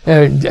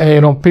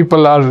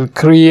 people are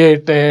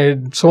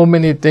created, so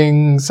many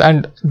things,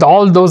 and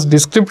all those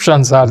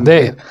descriptions are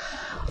there.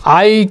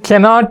 I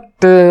cannot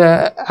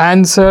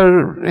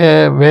answer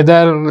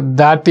whether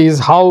that is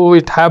how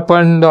it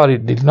happened or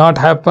it did not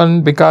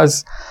happen,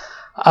 because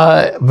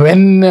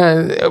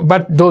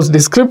but those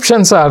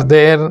descriptions are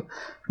there,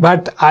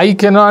 but I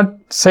cannot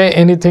say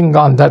anything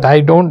on that.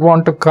 I don't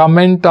want to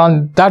comment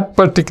on that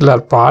particular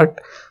part,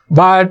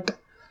 but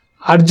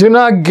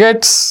Arjuna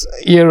gets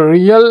a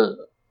real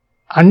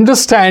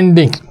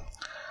understanding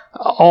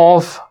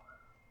of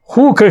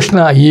who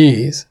Krishna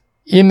is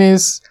in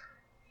his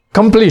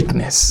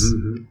completeness.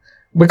 Mm-hmm.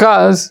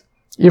 Because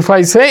if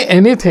I say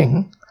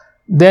anything,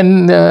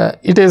 then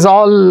it is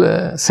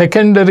all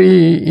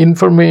secondary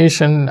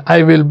information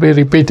I will be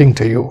repeating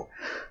to you.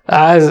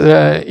 As,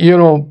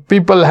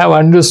 people have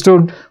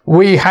understood,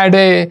 we had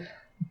a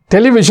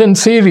television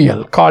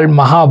serial called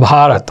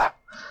Mahabharata.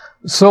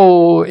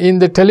 So in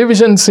the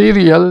television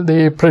serial,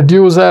 the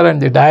producer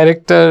and the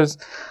directors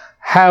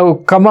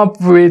have come up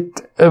with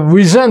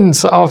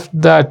visions of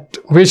that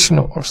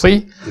Vishnu,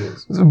 see,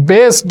 yes,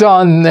 based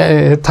on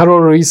thorough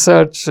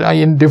research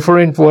in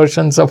different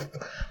versions of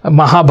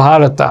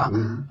Mahabharata,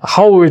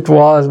 how it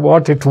was,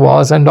 what it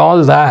was, and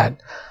all that.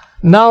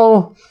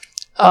 Now,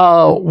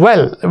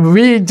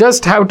 we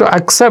just have to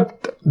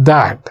accept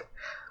that.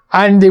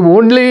 And the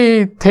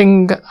only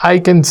thing I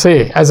can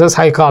say as a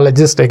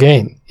psychologist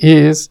again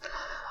is,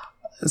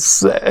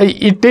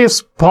 it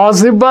is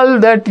possible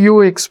that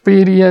you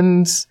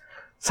experience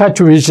such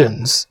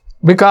visions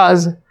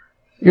because,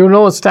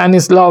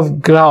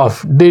 Stanislav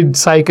Grof did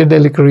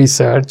psychedelic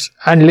research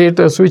and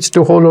later switched to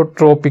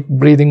holotropic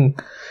breathing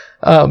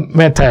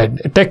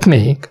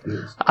technique.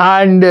 Yes.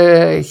 And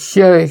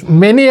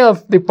many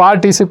of the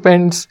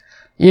participants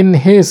in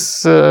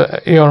his,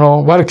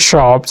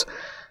 workshops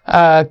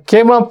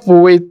came up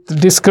with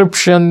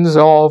descriptions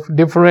of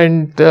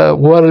different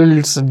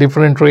worlds,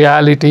 different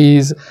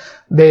realities.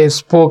 They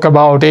spoke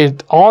about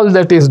it. All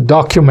that is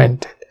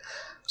documented.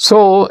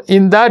 So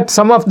in that,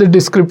 some of the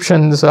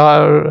descriptions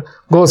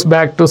goes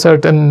back to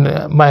certain,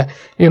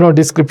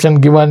 description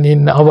given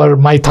in our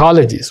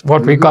mythologies,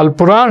 what we call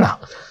Purana.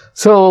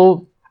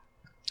 So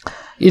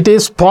it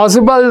is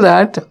possible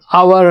that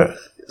our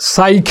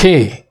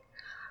psyche,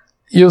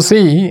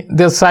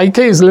 the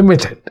psyche is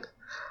limited.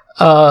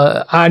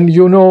 And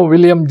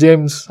William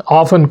James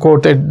often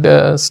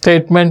quoted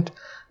statement,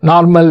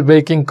 normal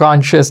waking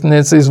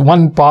consciousness is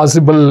one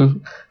possible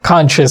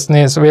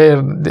consciousness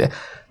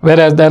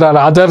whereas there are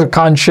other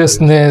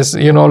consciousness,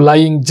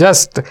 lying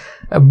just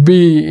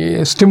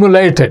be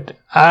stimulated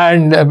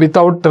and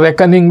without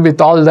reckoning with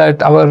all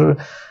that our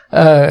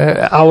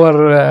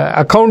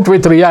account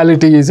with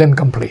reality is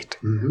incomplete.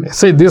 Mm-hmm.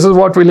 See, this is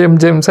what William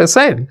James has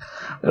said,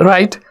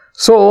 right?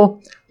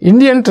 So,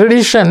 Indian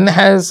tradition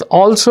has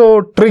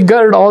also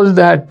triggered all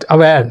that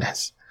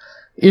awareness.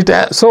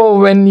 So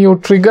when you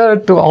trigger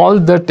to all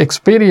that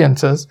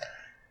experiences,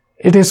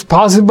 it is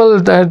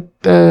possible that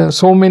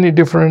so many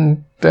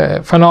different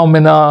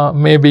phenomena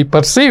may be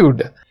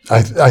perceived.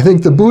 I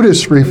think the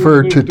Buddhists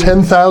refer to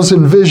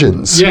 10,000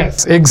 visions.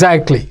 Yes,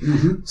 exactly.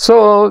 Mm-hmm.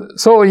 So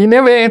in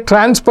a way,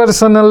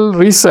 transpersonal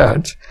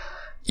research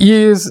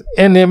is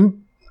in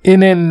an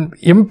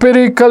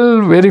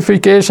empirical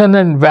verification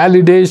and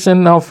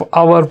validation of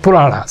our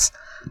Puranas.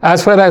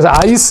 As far as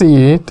I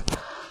see it,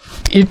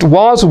 it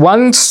was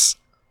once,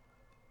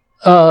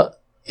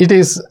 it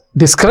is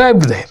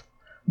described there.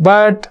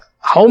 But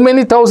how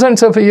many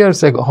thousands of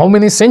years ago, how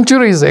many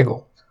centuries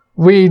ago,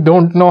 we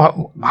don't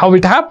know how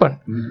it happened.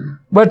 Mm-hmm.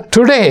 But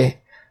today,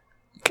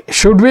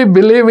 should we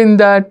believe in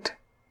that?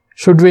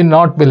 Should we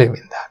not believe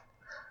in that?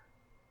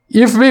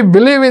 If we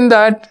believe in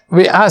that,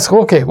 we ask,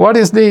 okay, what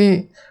is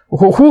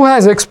who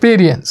has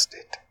experienced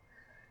it?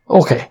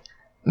 Okay.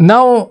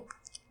 Now,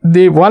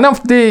 one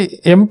of the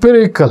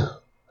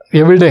empirical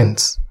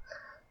evidence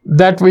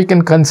that we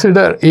can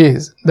consider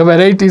is the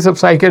varieties of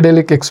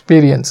psychedelic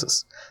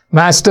experiences.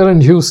 Master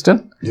and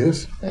Houston.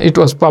 Yes. It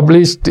was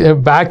published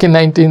back in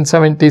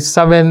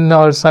 1977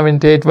 or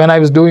 78 when I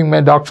was doing my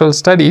doctoral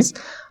studies.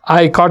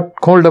 I caught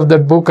hold of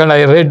that book and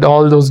I read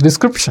all those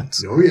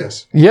descriptions. Oh,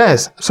 yes.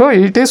 Yes. So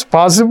it is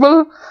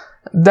possible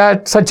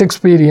that such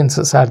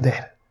experiences are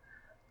there.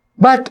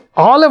 But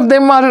all of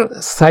them are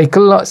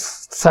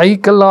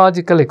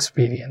psychological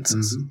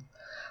experiences. Mm-hmm.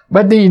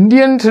 But the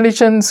Indian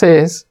tradition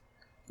says,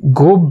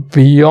 go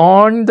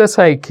beyond the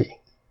psyche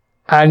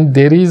and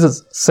there is a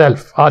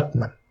self,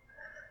 Atman.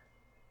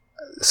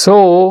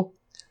 So,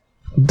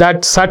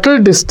 that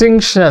subtle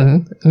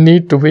distinction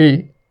need to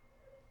be,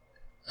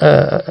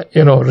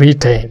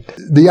 retained.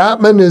 The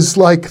Atman is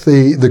like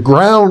the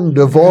ground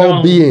of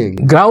all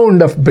being.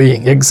 Ground of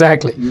being,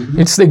 exactly. Mm-hmm.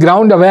 It's the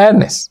ground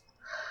awareness.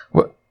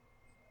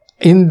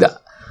 In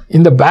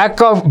the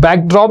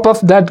backdrop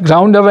of that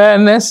ground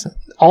awareness,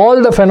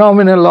 all the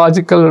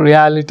phenomenological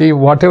reality,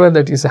 whatever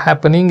that is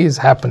happening.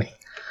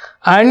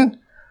 And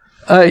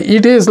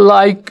it is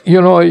like,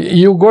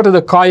 you go to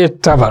the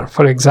Quiet Tower,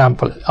 for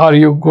example, or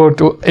you go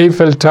to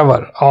Eiffel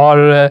Tower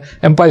or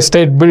Empire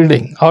State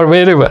Building or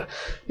wherever,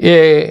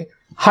 a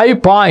high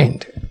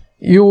point,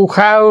 you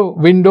have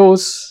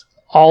windows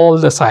all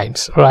the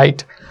sides,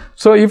 right?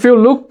 So if you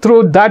look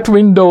through that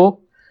window,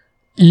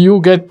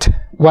 you get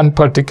one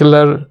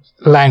particular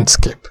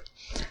landscape.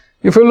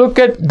 If you look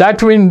at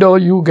that window,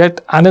 you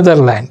get another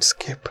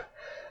landscape.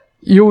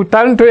 You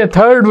turn to a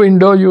third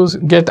window, you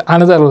get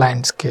another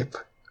landscape.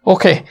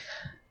 Okay,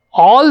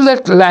 all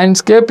that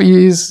landscape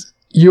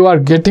you are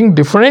getting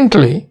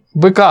differently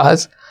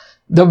because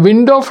the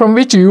window from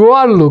which you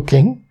are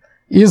looking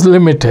is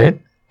limited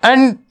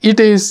and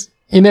it is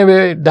in a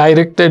way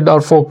directed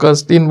or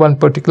focused in one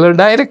particular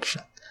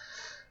direction.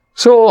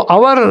 So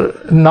our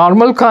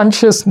normal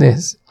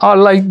consciousness are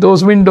like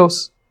those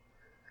windows.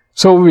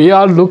 So we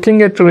are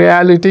looking at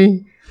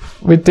reality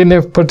within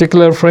a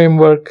particular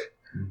framework.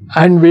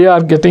 And we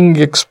are getting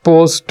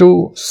exposed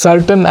to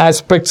certain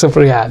aspects of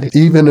reality.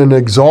 Even an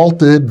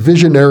exalted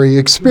visionary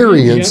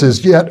experience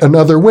is yet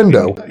another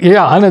window.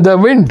 Yeah, another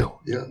window.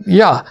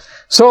 Yeah.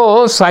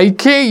 So,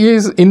 psyche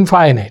is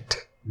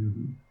infinite.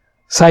 Mm-hmm.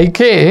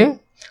 Psyche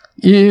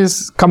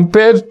is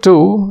compared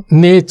to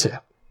nature.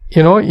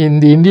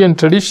 In the Indian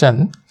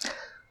tradition,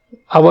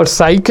 our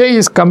psyche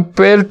is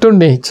compared to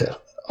nature.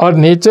 Or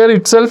nature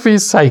itself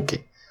is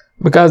psyche.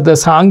 Because the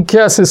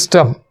Sankhya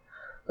system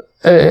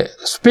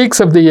speaks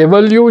of the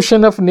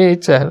evolution of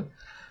nature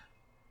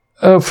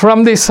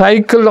from the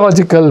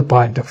psychological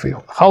point of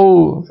view.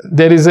 How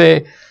there is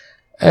a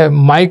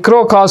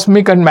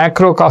microcosmic and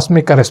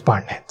macrocosmic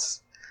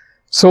correspondence.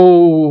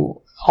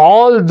 So,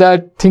 all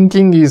that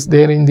thinking is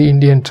there in the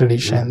Indian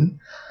tradition.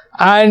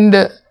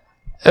 And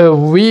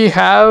we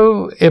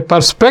have a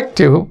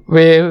perspective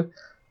where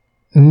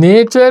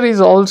nature is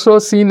also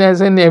seen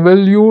as an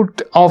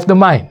evolute of the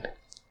mind.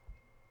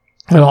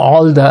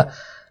 All the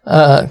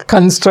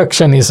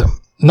constructionism,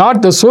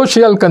 not the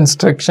social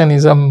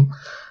constructionism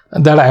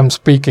that I am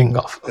speaking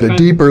of. At a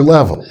deeper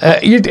level.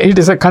 It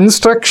is a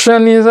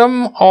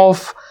constructionism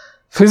of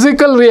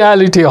physical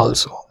reality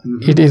also.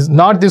 Mm-hmm. It is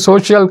not the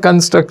social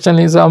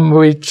constructionism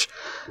which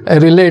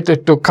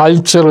related to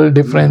cultural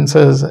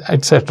differences,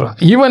 etc.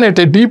 Even at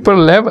a deeper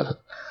level.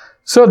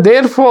 So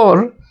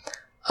therefore,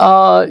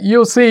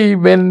 you see,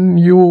 when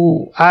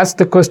you ask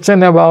the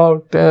question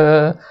about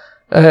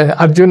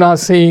Arjuna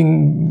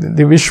seeing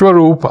the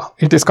Vishwarupa,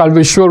 it is called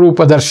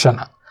Vishwarupa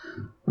Darshana.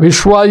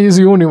 Vishwa is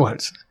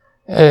universe.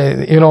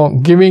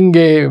 Giving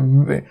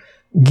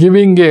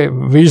a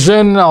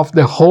vision of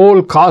the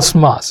whole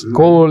cosmos,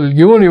 whole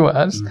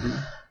universe.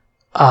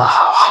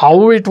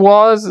 How it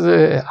was,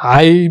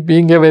 I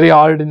being a very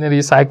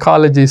ordinary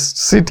psychologist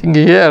sitting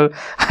here,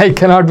 I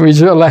cannot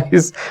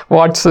visualize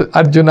what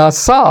Arjuna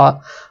saw,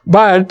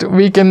 but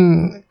we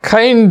can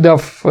kind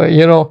of,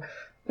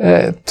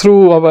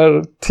 through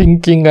our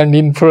thinking and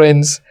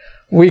inference,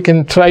 we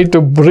can try to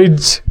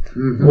bridge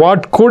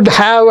what could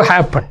have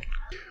happened.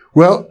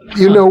 Well,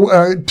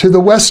 to the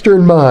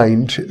Western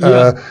mind,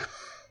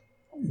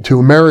 to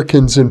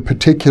Americans in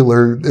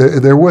particular,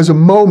 there was a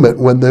moment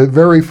when the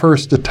very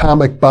first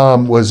atomic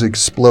bomb was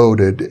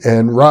exploded,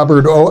 and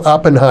Robert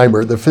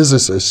Oppenheimer, the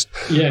physicist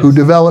who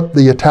developed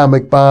the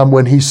atomic bomb,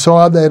 when he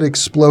saw that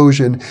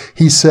explosion,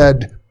 he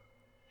said,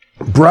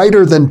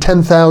 "Brighter than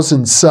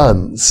 10,000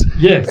 suns."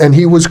 Yes. And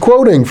he was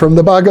quoting from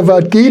the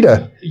Bhagavad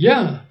Gita.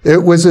 Yeah.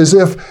 It was as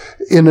if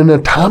in an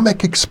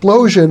atomic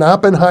explosion,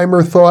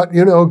 Oppenheimer thought,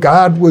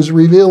 God was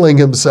revealing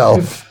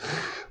himself,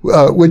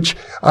 which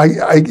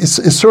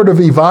is sort of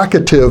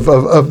evocative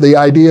of the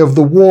idea of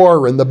the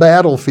war and the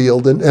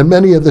battlefield and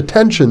many of the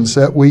tensions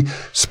that we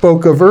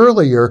spoke of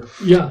earlier.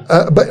 Yeah.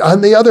 But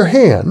on the other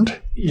hand,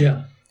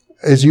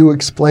 as you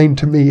explained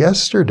to me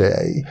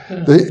yesterday,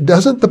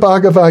 doesn't the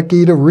Bhagavad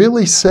Gita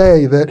really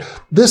say that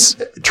this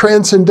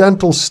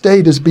transcendental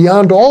state is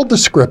beyond all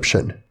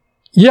description?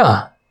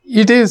 Yeah,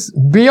 it is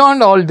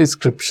beyond all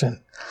description.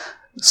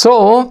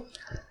 So,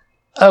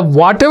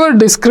 whatever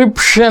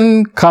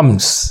description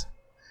comes,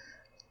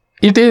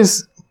 it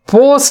is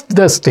post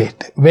the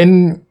state.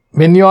 When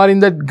you are in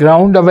that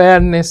ground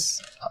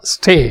awareness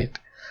state,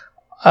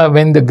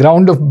 when the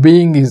ground of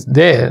being is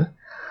there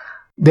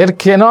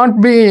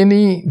cannot be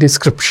any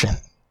description.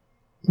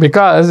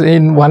 Because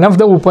in one of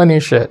the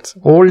Upanishads,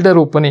 older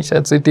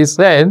Upanishads, it is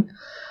said,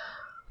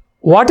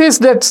 what is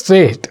that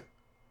state?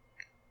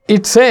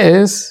 It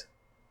says,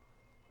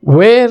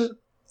 where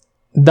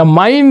the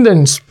mind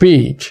and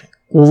speech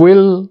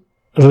will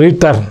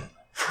return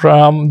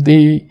from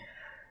the,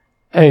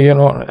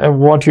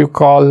 what you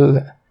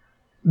call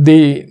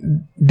the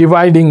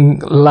dividing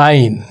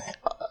line.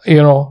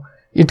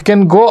 It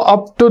can go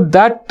up to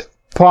that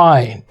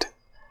point.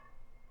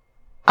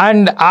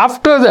 And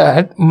after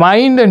that,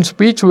 mind and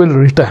speech will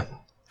return.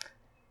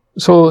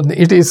 So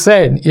it is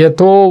said,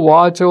 yato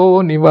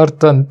vacho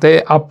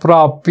nivartante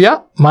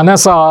aprapya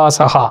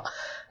manasasaha.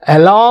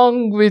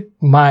 Along with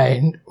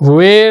mind,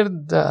 where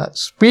the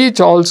speech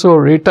also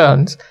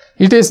returns,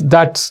 it is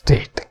that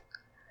state.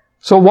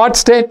 So what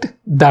state?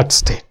 That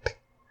state.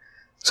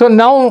 So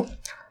now,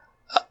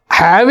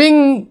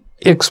 having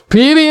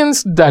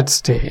experienced that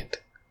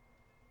state,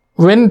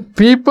 when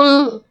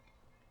people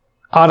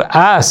are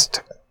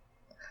asked,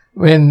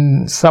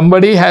 when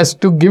somebody has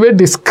to give a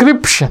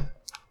description,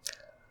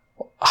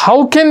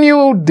 how can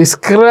you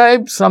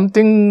describe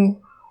something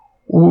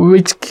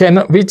which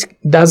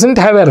doesn't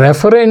have a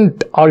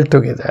referent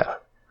altogether,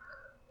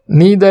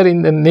 neither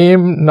in the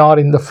name nor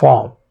in the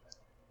form?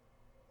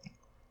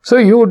 So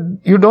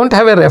you don't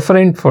have a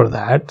referent for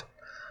that.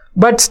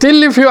 But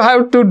still, if you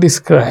have to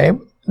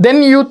describe,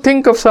 then you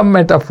think of some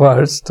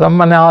metaphors, some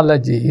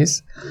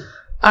analogies,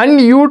 and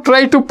you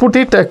try to put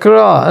it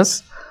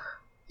across.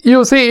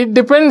 You see, it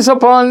depends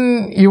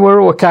upon your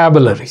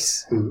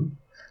vocabularies.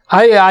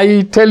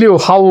 I tell you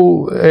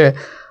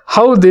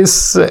how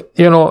this,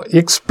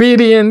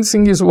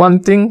 experiencing is one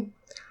thing,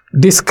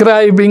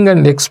 describing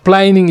and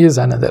explaining is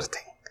another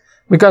thing.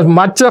 Because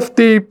much of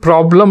the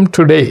problem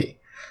today,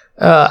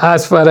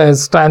 as far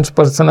as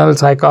transpersonal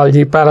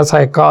psychology,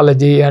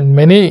 parapsychology, and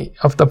many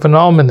of the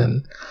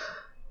phenomenon,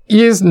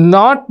 is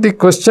not the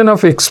question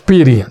of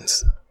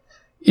experience.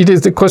 It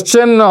is the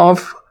question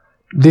of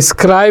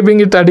describing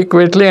it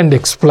adequately and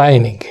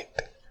explaining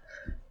it.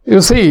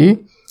 You see,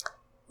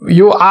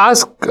 you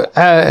ask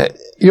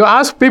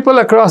people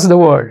across the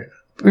world.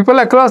 People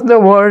across the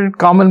world,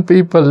 common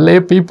people,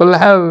 lay people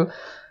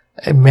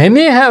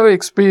many have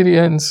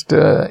experienced,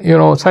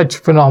 such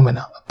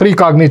phenomena.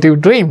 Precognitive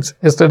dreams.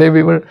 Yesterday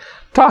we were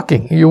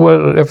talking. You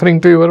were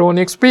referring to your own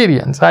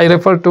experience. I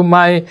refer to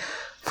my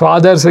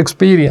father's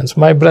experience,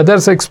 my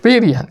brother's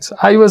experience.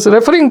 I was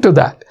referring to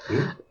that.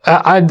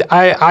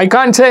 I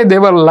can't say they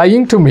were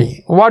lying to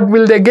me. What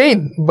will they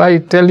gain by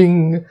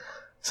telling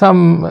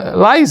some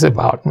lies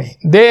about me?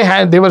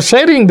 They were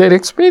sharing their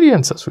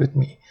experiences with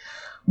me.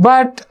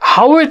 But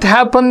how it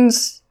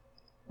happens,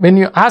 when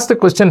you ask the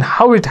question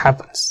how it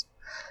happens,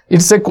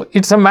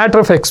 it's a matter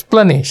of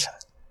explanation.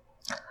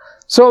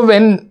 So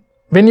when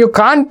you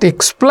can't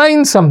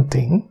explain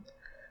something,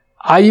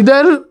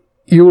 either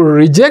you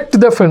reject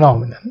the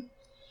phenomenon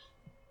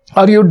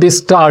or you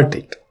distort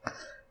it,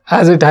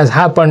 as it has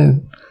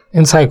happened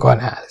in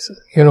psychoanalysis.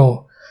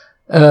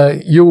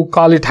 You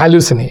call it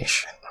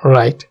hallucination,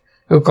 right?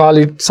 You call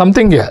it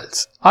something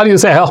else. Or you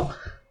say, oh,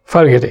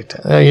 forget it.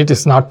 It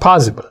is not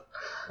possible.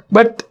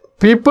 But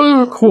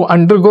people who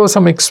undergo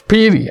some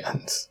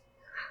experience,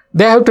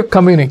 they have to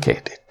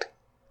communicate it.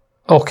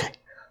 Okay.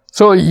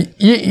 So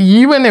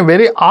even a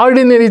very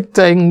ordinary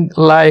thing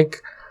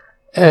like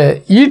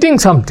eating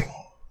something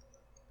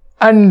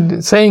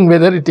and saying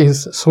whether it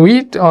is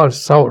sweet or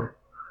sour.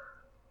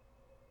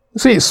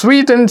 See,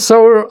 sweet and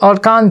sour are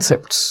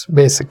concepts,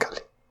 basically.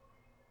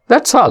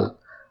 That's all.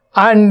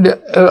 And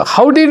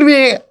how did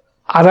we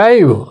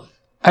arrive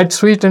at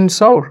sweet and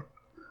sour?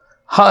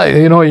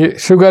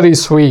 Sugar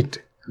is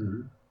sweet.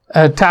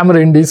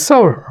 Tamarind is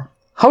sour.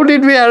 How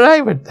did we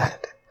arrive at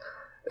that?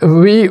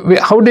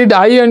 How did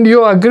I and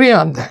you agree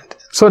on that?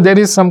 So there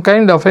is some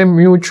kind of a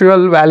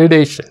mutual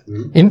validation,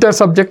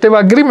 intersubjective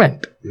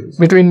agreement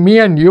between me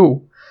and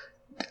you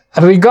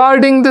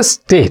regarding the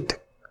state.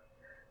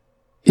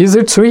 Is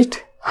it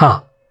sweet?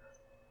 How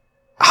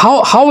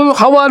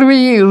are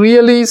we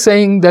really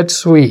saying that's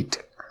sweet?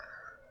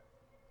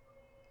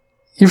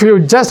 If you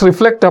just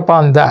reflect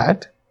upon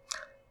that,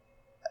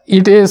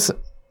 it is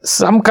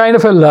some kind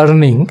of a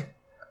learning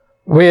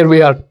where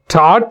we are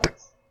taught,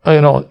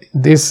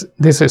 this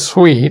is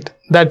sweet,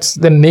 that's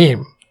the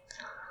name.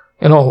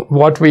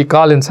 What we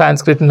call in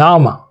Sanskrit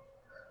nama.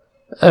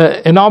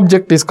 An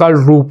object is called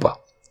rupa.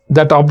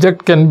 That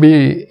object can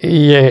be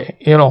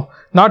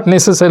not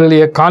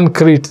necessarily a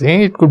concrete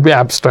thing, it could be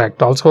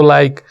abstract, also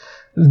like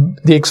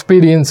the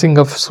experiencing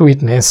of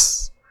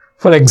sweetness,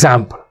 for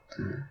example.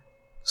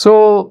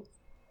 So,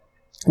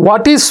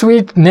 what is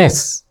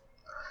sweetness?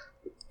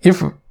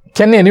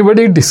 Can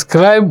anybody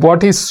describe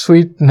what is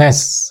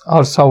sweetness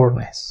or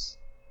sourness?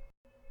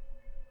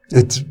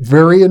 It's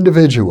very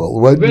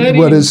individual. What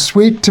is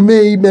sweet to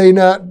me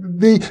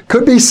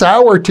could be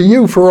sour to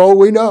you for all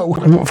we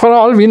know. For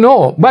all we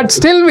know. But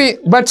still we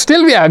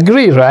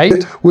agree,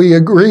 right? We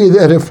agree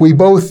that if we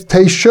both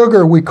taste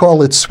sugar, we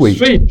call it sweet.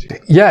 Sweet.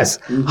 Yes.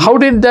 Mm-hmm. How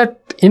did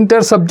that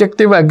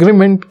intersubjective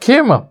agreement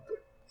came up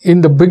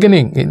in the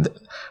beginning,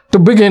 to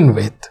begin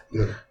with?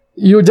 Yeah.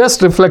 You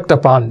just reflect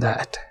upon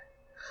that.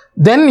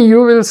 Then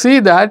you will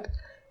see that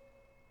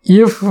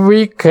if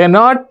we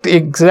cannot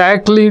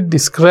exactly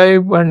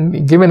describe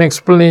and give an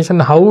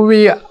explanation how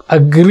we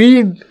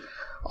agreed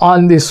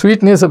on the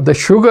sweetness of the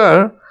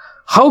sugar,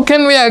 how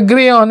can we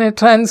agree on a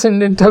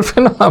transcendental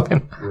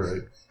phenomenon?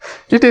 Right.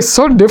 It is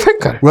so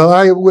difficult. Well,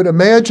 I would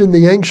imagine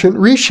the ancient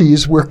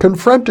rishis were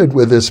confronted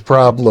with this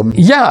problem.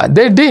 Yeah,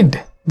 they did.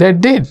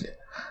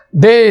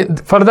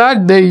 For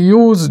that they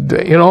used,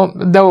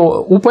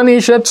 the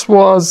Upanishads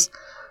was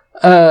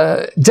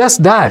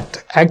just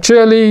that.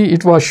 Actually,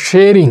 it was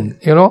sharing,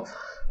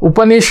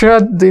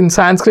 Upanishad in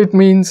Sanskrit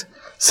means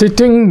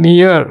sitting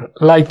near,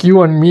 like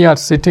you and me are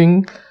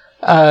sitting,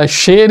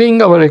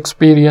 sharing our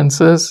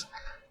experiences,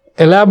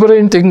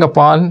 elaborating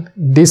upon,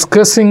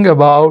 discussing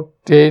about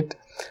it,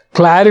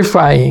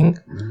 clarifying,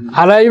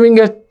 arriving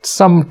at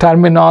some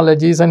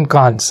terminologies and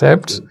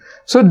concepts.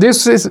 So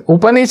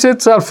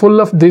Upanishads are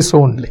full of this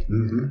only.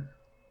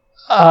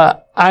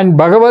 And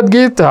Bhagavad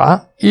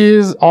Gita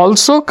is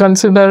also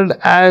considered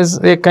as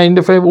a kind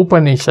of a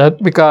Upanishad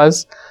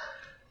because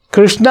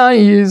Krishna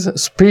is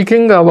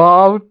speaking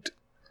about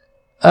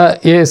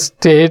a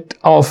state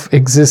of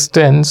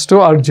existence to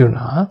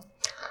Arjuna,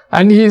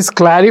 and he is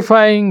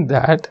clarifying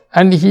that,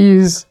 and he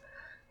is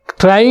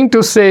trying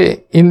to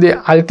say in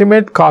the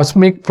ultimate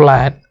cosmic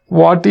plan,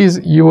 what is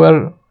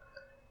your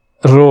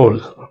role,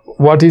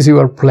 what is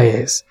your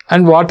place,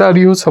 and what are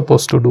you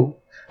supposed to do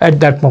at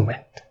that moment.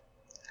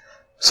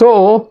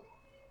 So,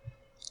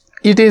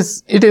 it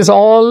is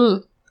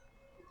all,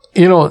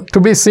 to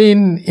be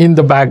seen in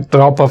the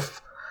backdrop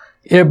of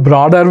a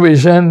broader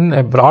vision,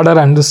 a broader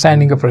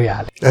understanding of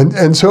reality.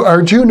 And so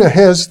Arjuna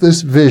has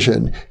this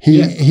vision.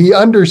 He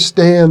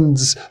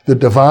understands the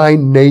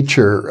divine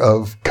nature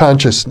of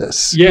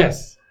consciousness.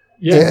 Yes.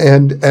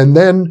 And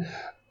then,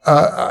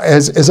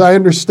 as I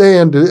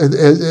understand,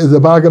 the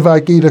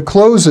Bhagavad Gita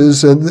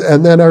closes,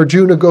 and then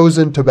Arjuna goes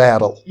into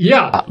battle.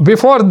 Yeah.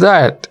 Before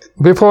that,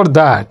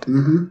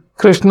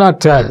 Krishna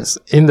tells,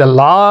 in the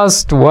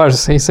last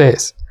verse, he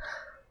says,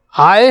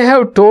 I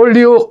have told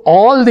you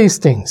all these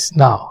things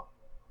now.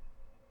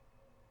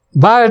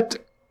 But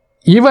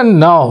even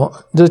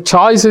now, the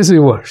choice is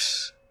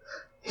yours.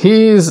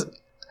 He is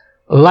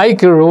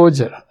like a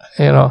Roger,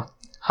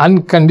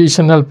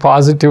 unconditional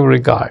positive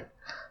regard,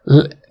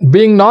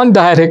 being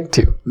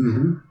non-directive.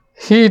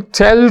 He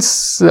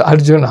tells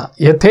Arjuna,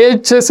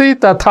 Yathechasi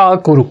tatha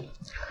kuru.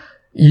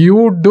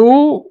 You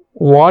do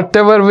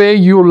whatever way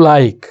you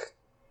like.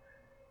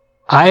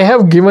 I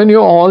have given you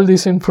all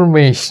this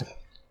information.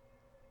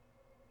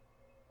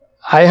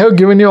 I have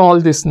given you all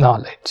this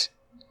knowledge.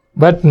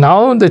 But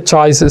now the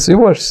choice is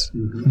yours.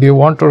 Do you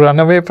want to run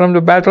away from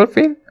the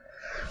battlefield?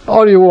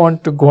 Or you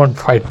want to go and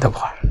fight the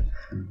war?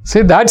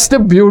 See, that's the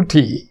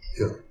beauty.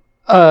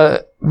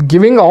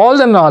 Giving all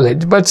the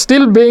knowledge, but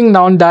still being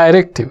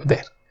non-directive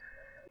there.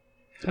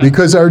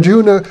 Because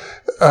Arjuna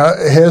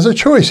has a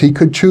choice. He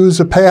could choose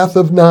a path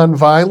of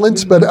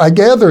nonviolence, but I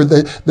gather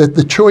that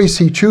the choice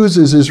he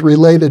chooses is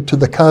related to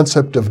the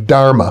concept of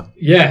dharma.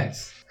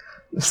 Yes.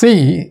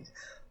 See,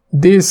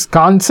 this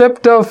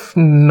concept of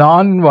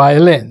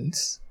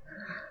nonviolence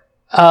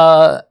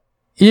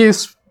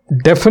is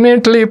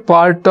definitely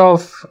part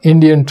of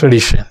Indian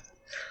tradition.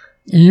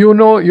 You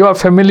know, you are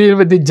familiar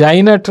with the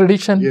Jaina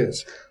tradition?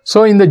 Yes.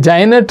 So in the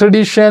Jaina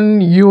tradition,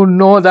 you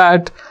know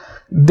that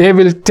they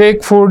will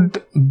take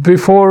food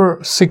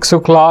before 6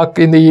 o'clock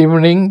in the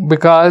evening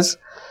because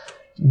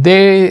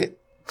they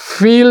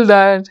feel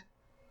that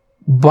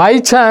by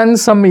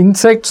chance some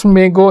insects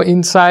may go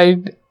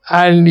inside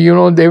and,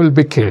 they will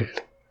be killed.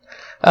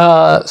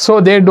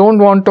 So they don't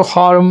want to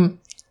harm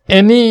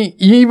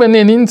even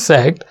an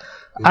insect.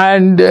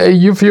 And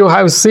if you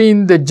have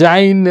seen the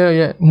Jain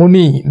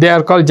Muni, they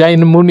are called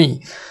Jain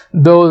Muni,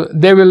 though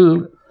they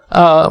will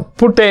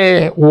put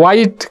a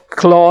white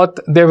cloth,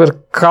 they will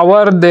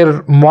cover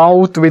their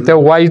mouth with a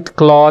white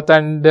cloth,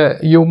 and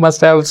you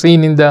must have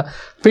seen in the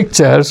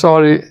pictures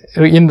or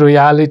in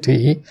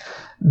reality,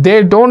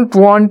 they don't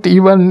want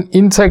even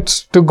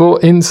insects to go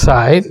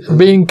inside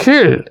being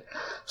killed.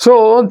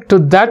 So to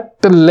that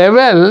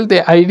level,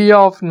 the idea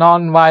of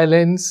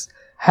non-violence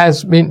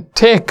has been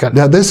taken.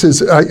 Now this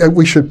is,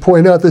 we should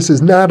point out, this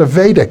is not a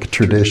Vedic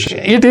tradition.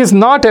 It is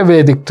not a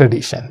Vedic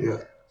tradition. Yeah.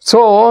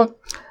 So,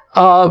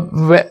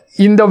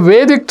 in the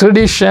Vedic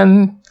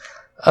tradition,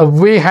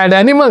 we had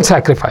animal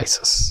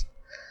sacrifices.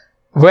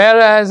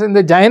 Whereas in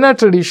the Jaina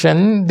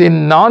tradition, the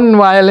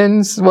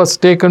non-violence was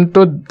taken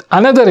to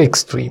another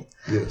extreme.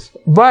 Yes.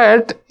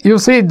 But you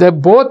see,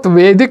 both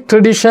Vedic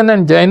tradition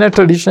and Jaina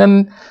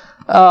tradition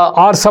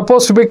are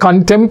supposed to be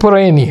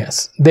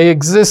contemporaneous. They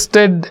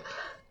existed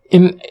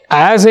in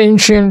as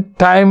ancient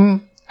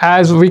time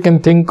as we can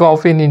think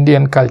of in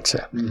Indian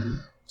culture. Mm-hmm.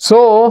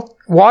 So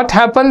what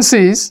happens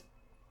is,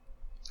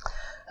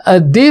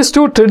 these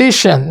two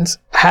traditions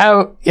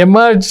have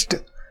emerged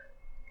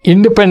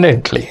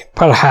independently,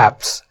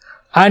 perhaps,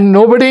 and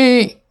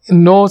nobody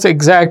knows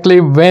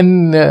exactly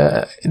when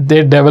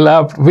they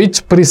developed,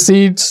 which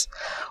precedes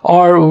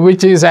or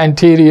which is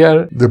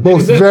anterior. They're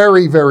both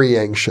very, very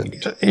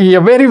ancient. Yeah,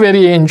 very,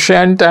 very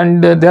ancient,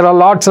 and there are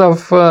lots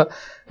of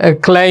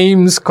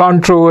claims,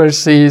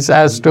 controversies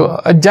as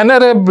to a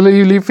general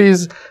belief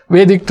is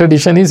Vedic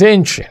tradition is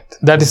ancient.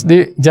 That is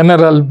the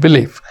general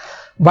belief.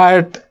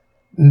 But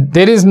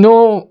there is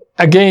no,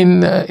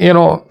 again,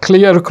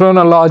 clear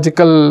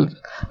chronological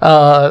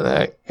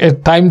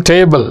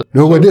timetable.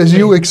 No, but as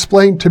you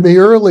explained to me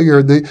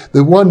earlier,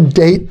 the one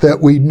date that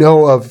we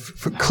know of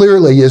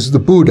clearly is the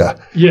Buddha.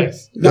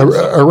 Yes.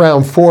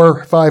 Around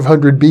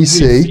 400-500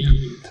 BC.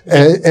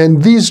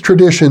 And these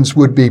traditions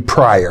would be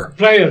prior.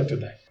 Prior to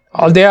that.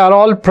 They are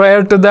all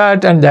prior to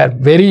that, and they are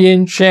very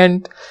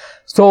ancient.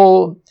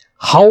 So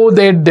how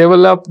they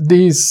develop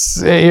these,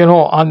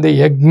 on the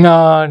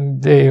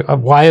yajna, the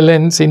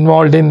violence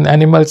involved in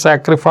animal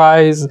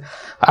sacrifice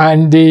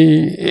and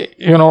the,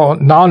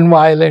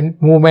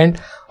 non-violent movement,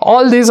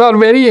 all these are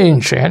very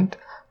ancient.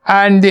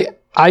 And the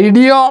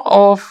idea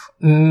of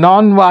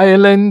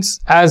non-violence,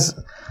 as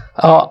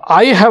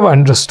I have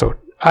understood,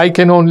 I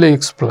can only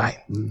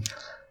explain.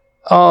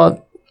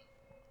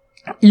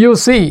 You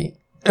see,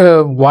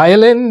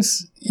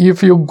 violence,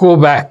 if you go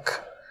back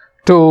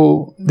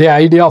to the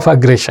idea of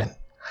aggression,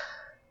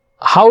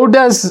 how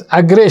does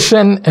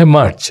aggression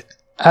emerge?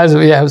 As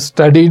we have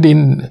studied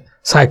in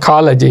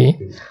psychology,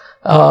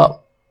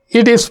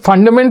 it is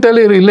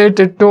fundamentally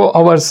related to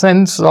our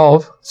sense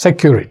of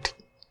security.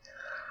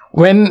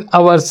 When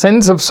our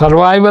sense of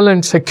survival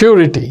and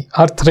security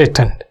are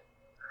threatened,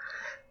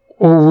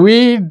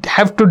 we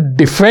have to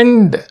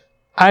defend,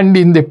 and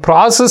in the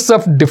process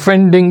of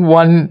defending,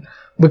 one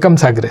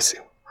becomes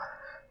aggressive.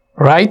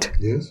 Right?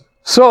 Yes.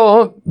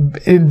 So,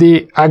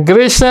 the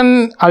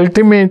aggression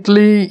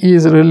ultimately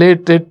is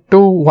related to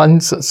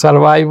one's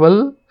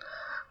survival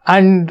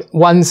and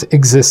one's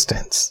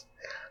existence.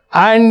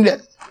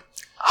 And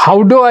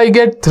how do I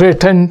get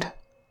threatened?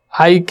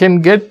 I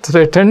can get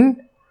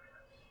threatened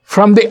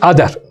from the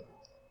other.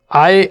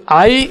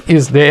 I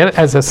is there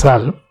as a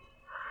self,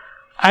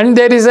 and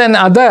there is an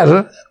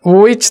other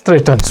which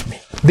threatens me.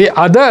 The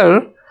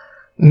other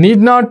need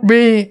not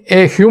be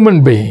a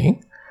human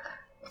being.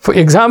 For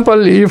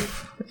example,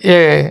 if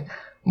a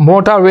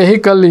motor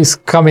vehicle is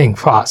coming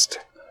fast,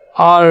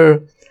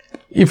 or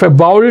if a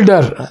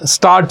boulder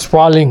starts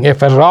falling,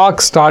 if a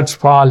rock starts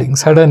falling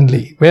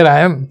suddenly where I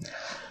am,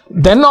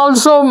 then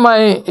also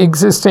my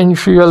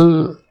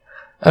existential,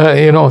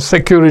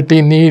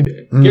 security need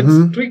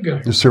gets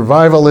triggered. The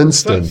survival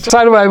instinct.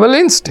 Survival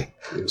instinct.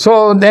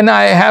 So then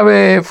I have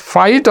a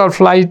fight or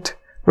flight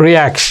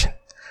reaction,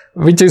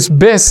 which is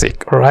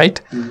basic,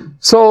 right?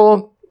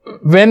 So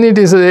when it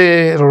is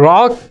a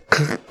rock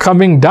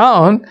coming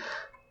down,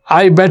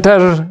 I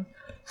better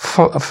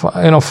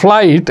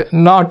flight,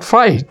 not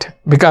fight,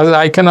 because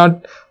I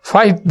cannot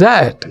fight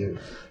that.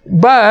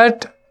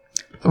 But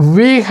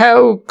we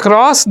have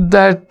crossed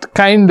that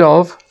kind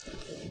of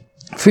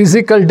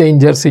physical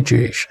danger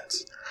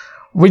situations,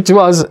 which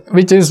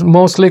is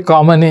mostly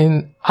common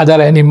in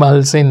other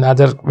animals,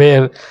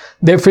 where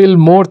they feel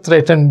more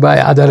threatened by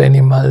other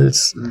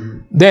animals.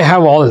 They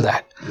have all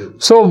that.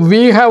 So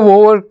we have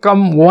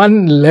overcome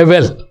one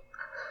level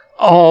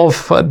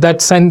of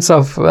that sense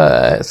of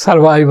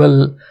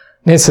survival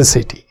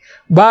necessity.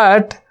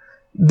 But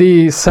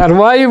the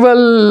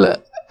survival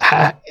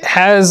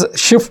has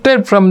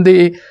shifted from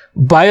the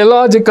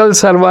biological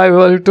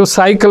survival to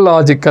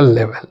psychological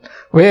level,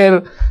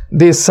 where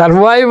the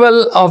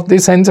survival of the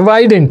sense of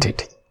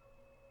identity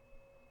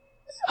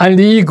and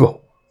the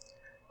ego.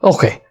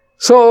 Okay.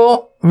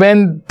 So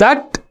when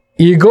that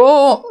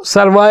ego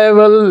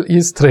survival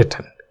is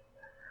threatened,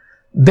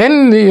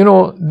 then,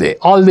 all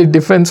the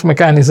defense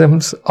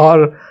mechanisms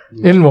are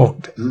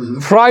invoked.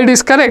 Freud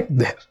is correct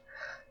there.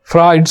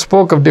 Freud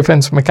spoke of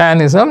defense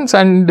mechanisms,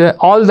 and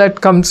all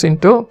that comes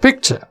into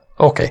picture.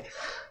 Okay.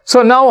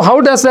 So now how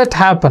does that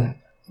happen?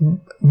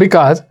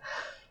 Because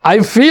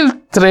I feel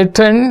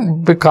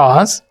threatened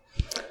because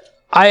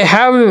I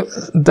have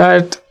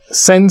that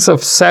sense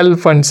of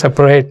self and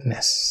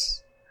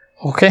separateness.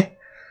 Okay.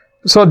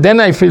 So then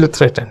I feel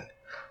threatened.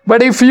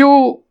 But if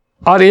you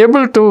are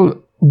able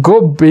to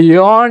go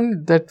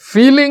beyond that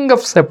feeling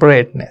of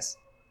separateness,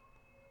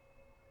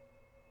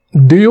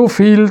 do you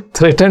feel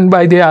threatened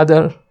by the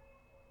other?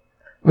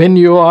 When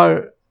you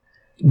are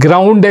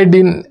grounded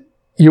in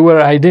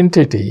your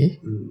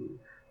identity,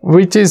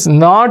 which is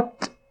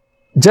not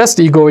just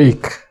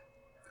egoic,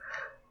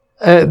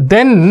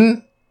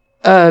 then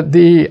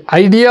the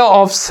idea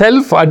of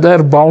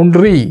self-other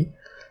boundary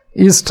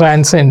is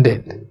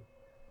transcended.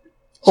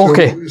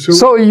 Okay,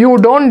 so you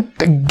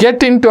don't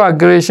get into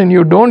aggression,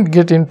 you don't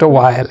get into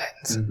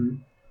violence.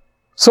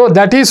 So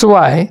that is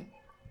why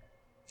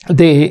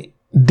the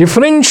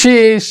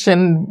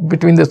differentiation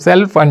between the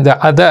self and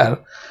the other,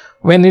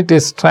 when it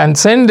is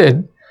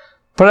transcended,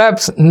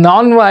 perhaps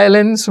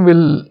non-violence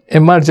will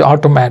emerge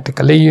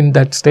automatically in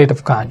that state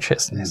of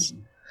consciousness.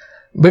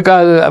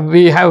 Because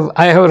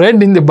I have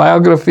read in the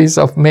biographies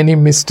of many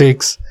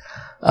mystics,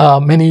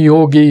 many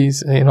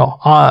yogis,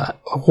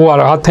 who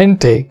are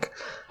authentic,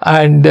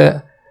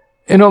 and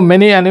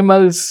many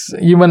animals,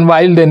 even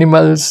wild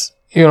animals,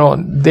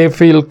 they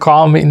feel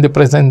calm in the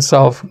presence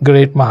of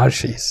great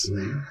maharshis.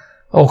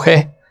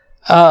 Okay,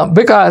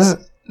 because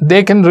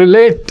they can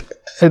relate.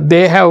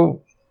 They have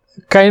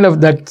kind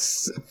of that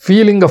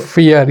feeling of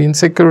fear,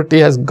 insecurity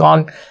has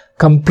gone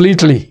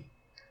completely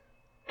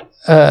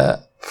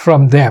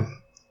from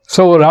them.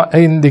 So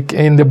in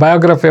the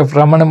biography of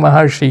Ramana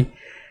Maharshi,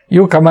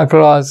 you come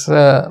across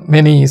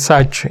many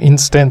such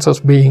instances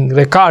being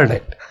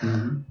recorded.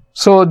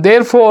 So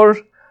therefore,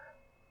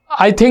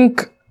 I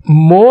think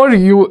more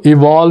you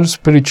evolve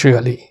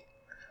spiritually,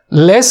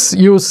 less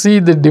you see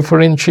the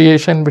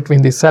differentiation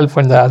between the self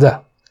and the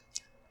other.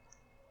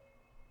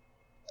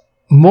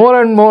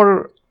 More and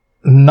more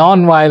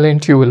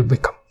non-violent you will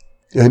become.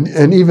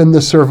 And even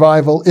the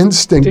survival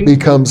instinct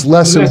becomes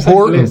less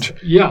important.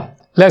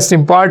 Less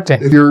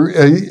important. If your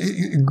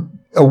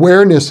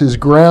awareness is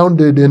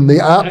grounded in the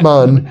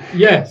Atman,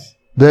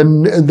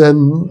 then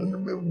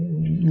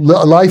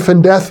life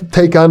and death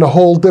take on a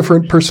whole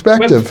different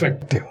perspective.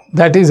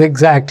 That is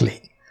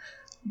exactly.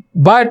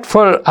 But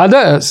for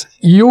others,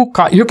 you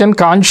can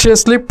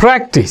consciously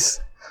practice.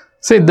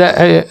 See,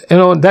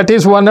 that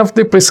is one of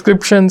the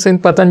prescriptions in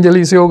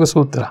Patanjali's Yoga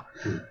Sutra.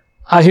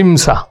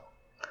 Ahimsa.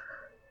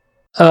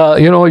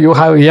 You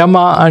have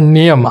yama and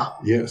niyama.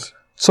 Yes.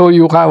 So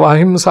you have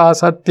ahimsa,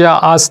 satya,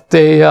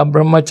 asteya,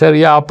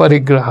 brahmacharya,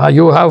 aparigraha.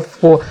 You have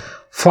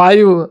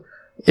 5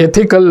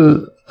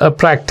 ethical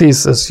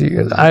practices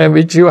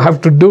which you have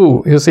to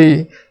do,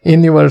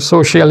 in your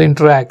social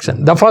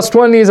interaction. The first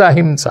one is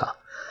ahimsa,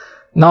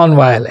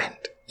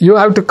 non-violent. You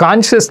have to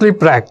consciously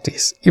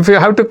practice. If you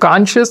have to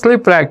consciously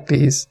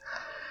practice,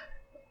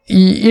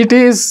 it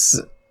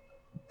is,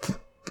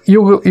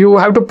 you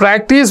have to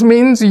practice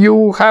means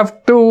you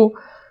have to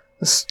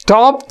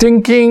stop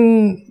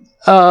thinking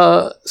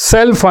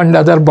self and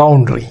other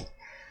boundary.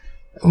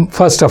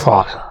 First of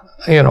all,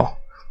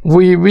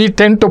 we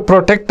tend to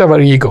protect our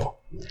ego.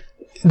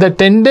 The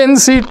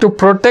tendency to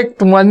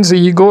protect one's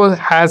ego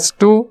has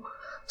to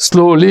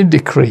slowly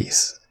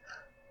decrease.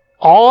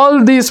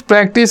 All these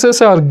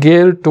practices are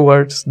geared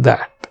towards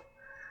that.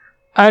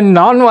 And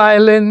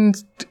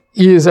non-violence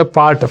is a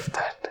part of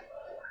that.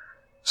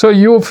 So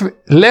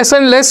less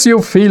and less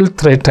you feel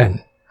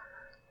threatened.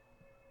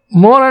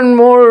 More and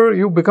more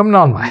you become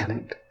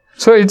non-violent.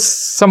 So it's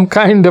some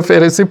kind of a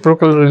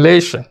reciprocal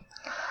relation.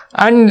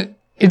 And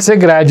it's a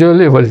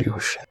gradual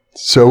evolution.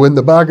 So in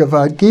the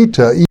Bhagavad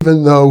Gita,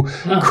 even though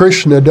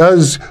Krishna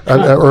does,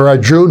 or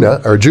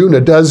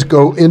Arjuna does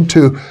go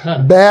into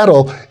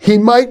battle, he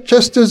might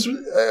just as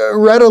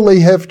readily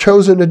have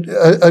chosen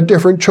a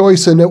different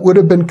choice, and it would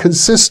have been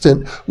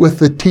consistent with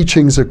the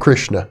teachings of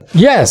Krishna.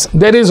 Yes,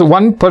 there is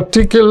one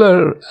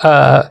particular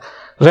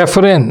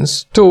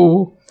reference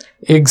to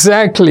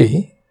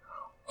exactly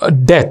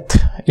death.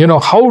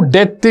 How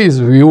death is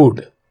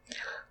viewed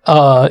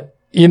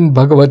in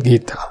Bhagavad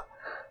Gita.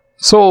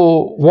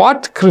 So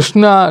what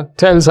Krishna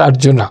tells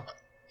Arjuna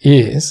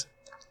is,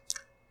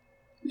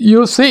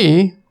 you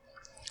see,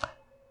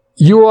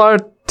 you are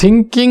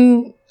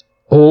thinking,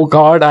 oh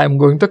God, I am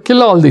going to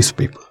kill all these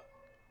people.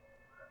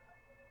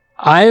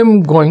 I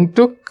am going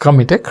to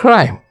commit a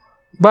crime.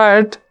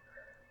 But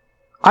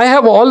I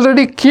have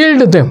already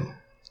killed them,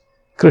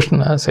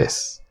 Krishna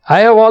says.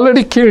 I have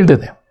already killed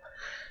them.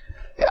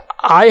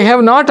 I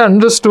have not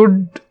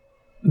understood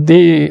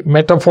the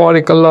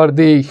metaphorical or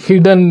the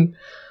hidden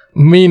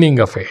meaning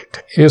of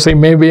it. You see,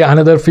 maybe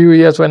another few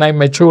years when I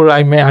mature,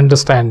 I may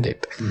understand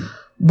it.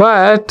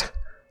 But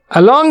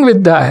along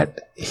with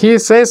that, he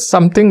says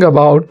something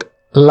about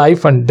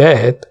life and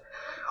death,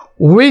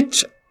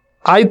 which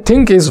I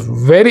think is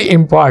very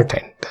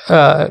important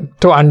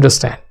to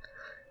understand.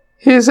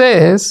 He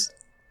says,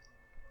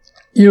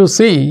 you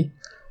see,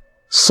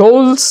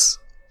 souls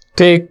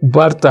take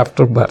birth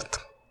after birth.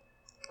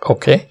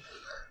 Okay?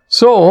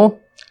 So,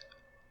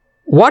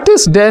 what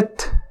is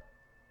death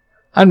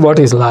and what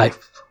is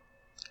life?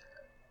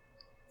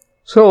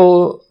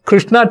 So,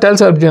 Krishna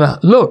tells Arjuna,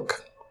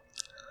 look,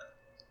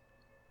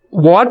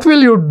 what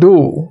will you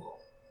do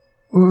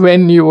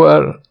when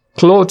your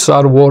clothes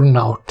are worn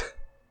out?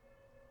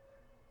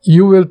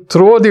 You will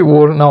throw the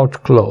worn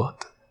out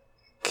cloth,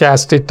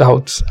 cast it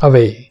out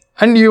away,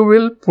 and you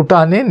will put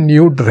on a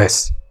new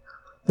dress.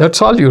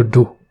 That's all you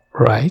do,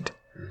 right?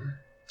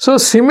 So,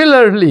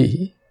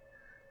 similarly,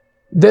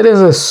 there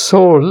is a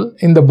soul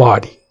in the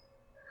body.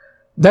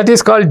 That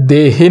is called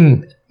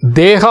Dehin.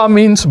 Deha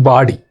means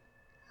body.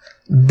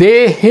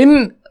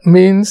 Dehin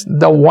means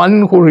the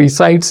one who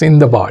resides in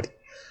the body.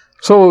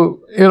 So,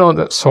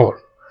 the soul.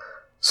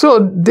 So,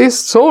 this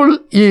soul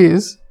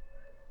is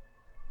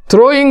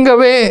casting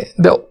away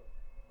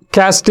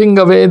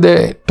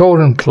the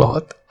torn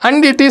cloth,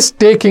 and it is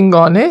taking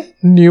on a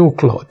new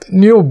cloth,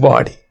 new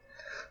body.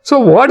 So,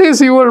 what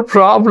is your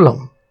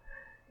problem?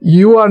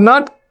 You are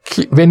not,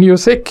 when you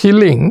say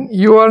killing,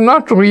 you are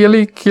not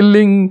really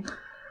killing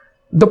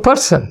the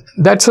person.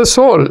 That's a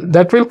soul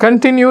that will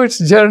continue its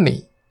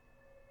journey.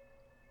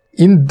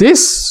 In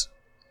this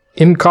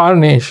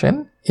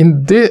incarnation,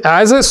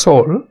 as a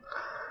soul,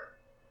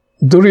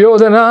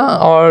 Duryodhana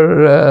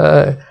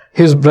or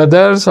his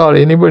brothers or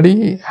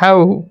anybody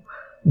have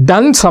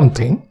done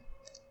something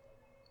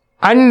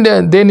and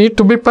they need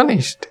to be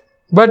punished.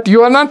 But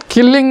you are not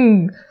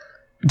killing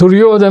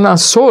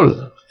Duryodhana's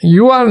soul.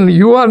 You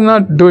are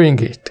not doing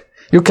it.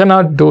 You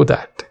cannot do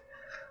that.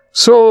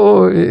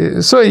 So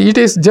it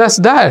is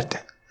just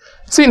that.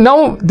 See,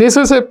 now this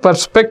is a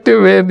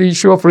perspective where the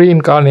issue of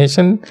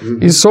reincarnation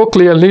is so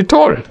clearly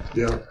told.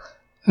 Yeah.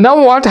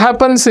 Now what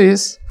happens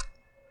is,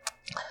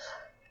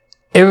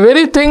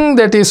 everything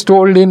that is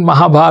told in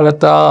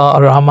Mahabharata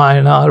or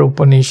Ramayana or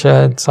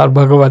Upanishads or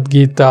Bhagavad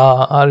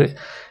Gita,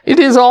 it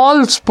is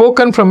all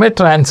spoken from a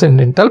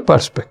transcendental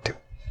perspective.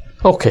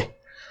 Okay.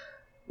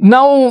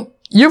 Now,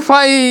 if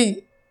I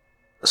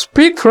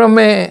speak from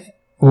a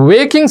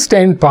waking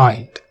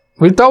standpoint,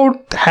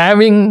 without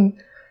having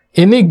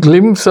any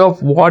glimpse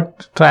of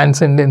what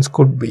transcendence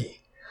could be,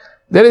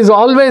 there is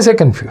always a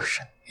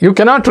confusion. You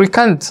cannot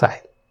reconcile.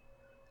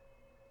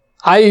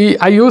 I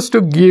used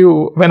to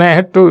give, when I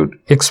had to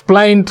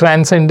explain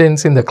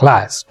transcendence in the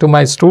class to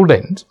my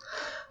students,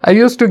 I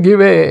used to give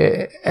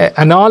a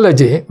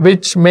analogy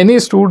which many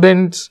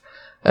students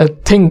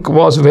think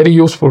was very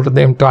useful to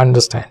them to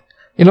understand.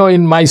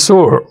 In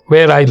Mysore,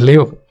 where I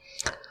live,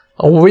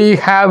 we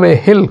have a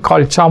hill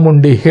called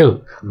Chamundi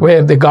Hill,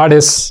 where the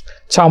goddess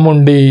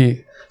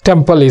Chamundi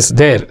temple is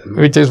there,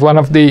 which is one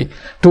of the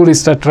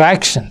tourist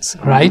attractions,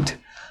 right?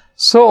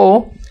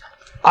 So,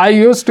 I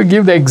used to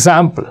give the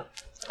example.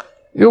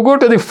 You go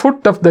to the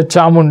foot of the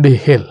Chamundi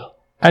Hill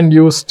and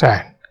you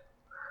stand.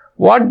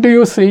 What do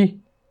you see?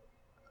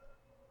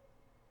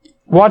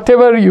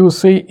 Whatever you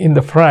see in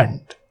the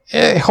front,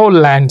 a whole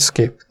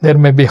landscape. There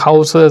may be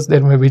houses,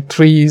 there may be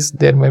trees,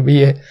 there may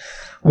be a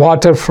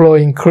water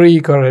flowing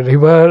creek or a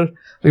river,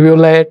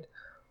 rivulet.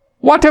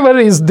 Whatever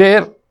is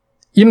there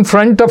in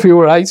front of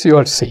your eyes, you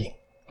are seeing.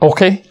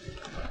 Okay?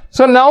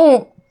 So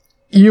now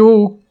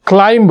you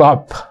climb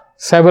up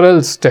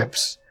several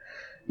steps.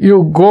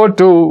 You go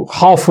to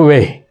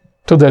halfway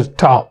to the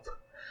top.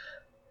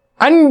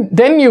 And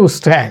then you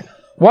stand.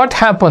 What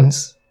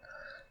happens?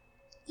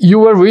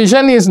 Your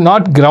vision is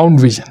not ground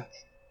vision.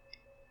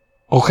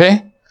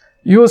 Okay?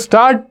 You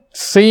start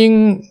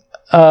seeing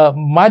a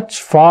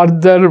much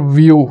farther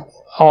view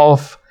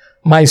of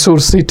Mysore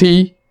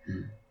city,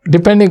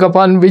 depending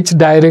upon which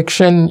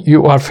direction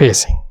you are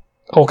facing.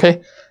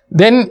 Okay?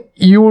 then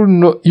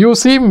you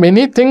see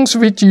many things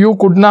which you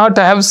could not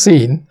have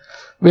seen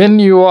when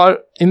you are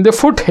in the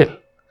foothill.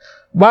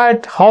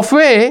 But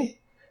halfway,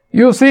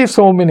 you see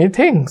so many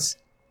things.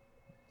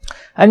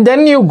 And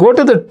then you go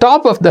to the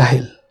top of the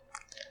hill.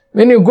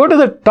 When you go to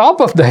the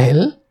top of the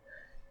hill,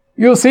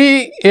 you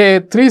see a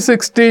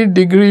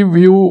 360-degree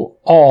view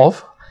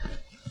of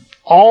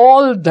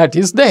all that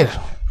is there.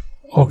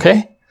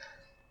 Okay?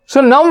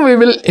 So now we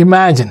will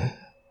imagine,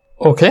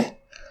 okay,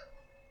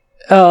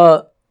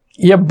 a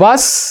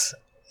bus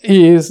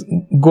is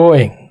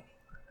going.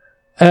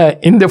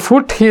 In the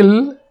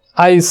foothill,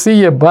 I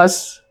see a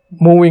bus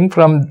moving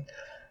from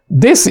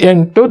this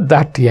end to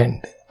that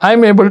end. I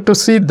am able to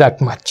see that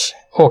much.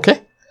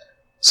 Okay?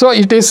 So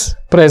it is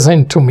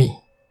present to me.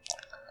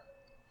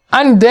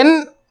 And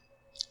then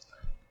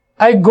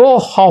I go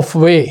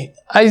halfway.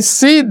 I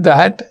see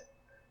that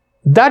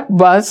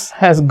bus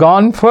has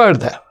gone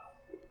further.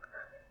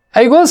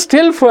 I go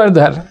still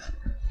further.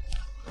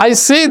 I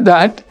see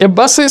that a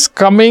bus is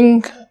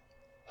coming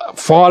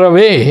far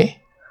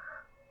away.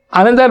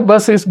 Another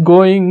bus is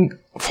going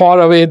far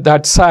away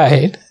that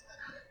side.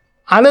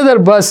 Another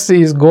bus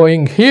is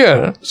going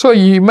here. So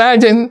you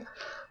imagine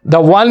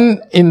the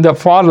one in the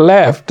far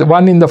left,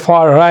 one in the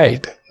far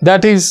right,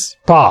 that is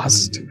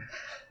past.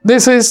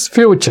 This is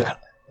future.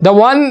 The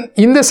one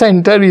in the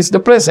center is the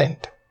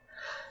present.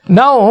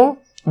 Now,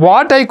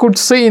 what I could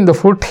see in the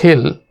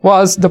foothill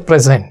was the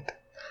present.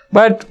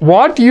 But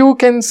what you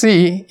can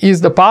see is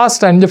the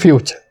past and the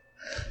future.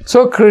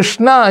 So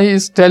Krishna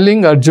is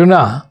telling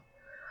Arjuna,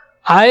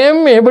 I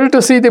am able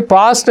to see the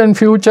past and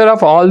future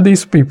of all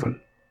these people.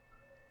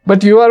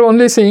 But you are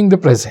only seeing the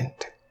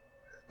present.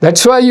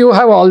 That's why you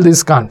have all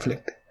this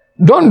conflict.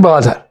 Don't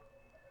bother.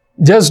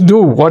 Just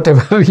do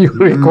whatever you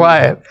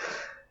require.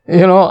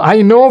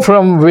 I know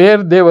from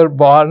where they were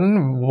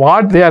born,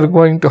 what they are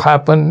going to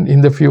happen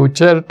in the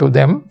future to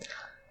them.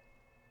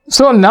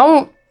 So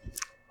now,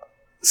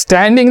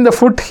 standing in the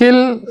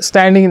foothill,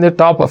 standing in the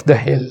top of the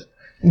hill,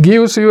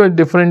 gives you a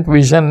different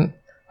vision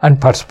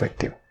and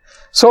perspective.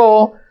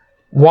 So,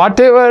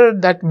 whatever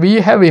that we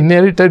have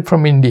inherited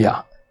from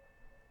India,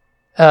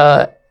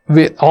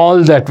 with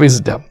all that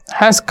wisdom,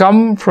 has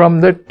come from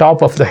the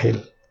top of the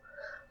hill.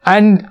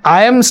 And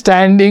I am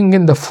standing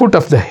in the foot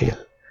of the hill.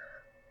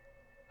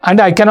 And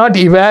I cannot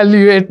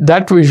evaluate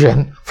that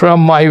vision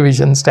from my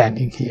vision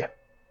standing here.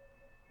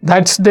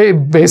 That's the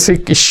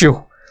basic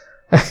issue.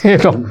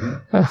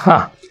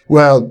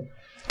 Well,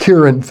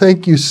 Kiran,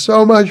 thank you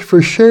so much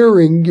for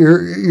sharing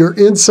your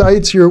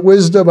insights, your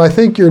wisdom. I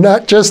think you're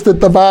not just at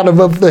the bottom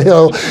of the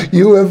hill.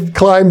 You have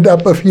climbed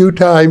up a few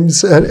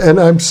times, and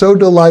I'm so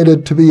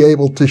delighted to be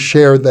able to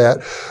share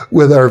that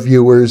with our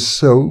viewers.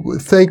 So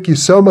thank you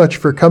so much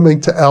for coming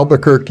to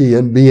Albuquerque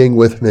and being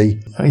with me.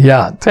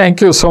 Yeah,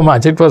 thank you so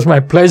much. It was my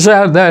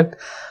pleasure that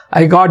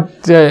I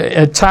got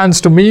a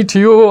chance to meet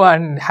you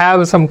and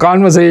have some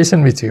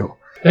conversation with you.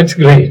 That's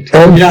great.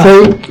 And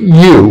thank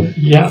you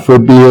for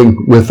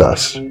being with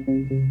us.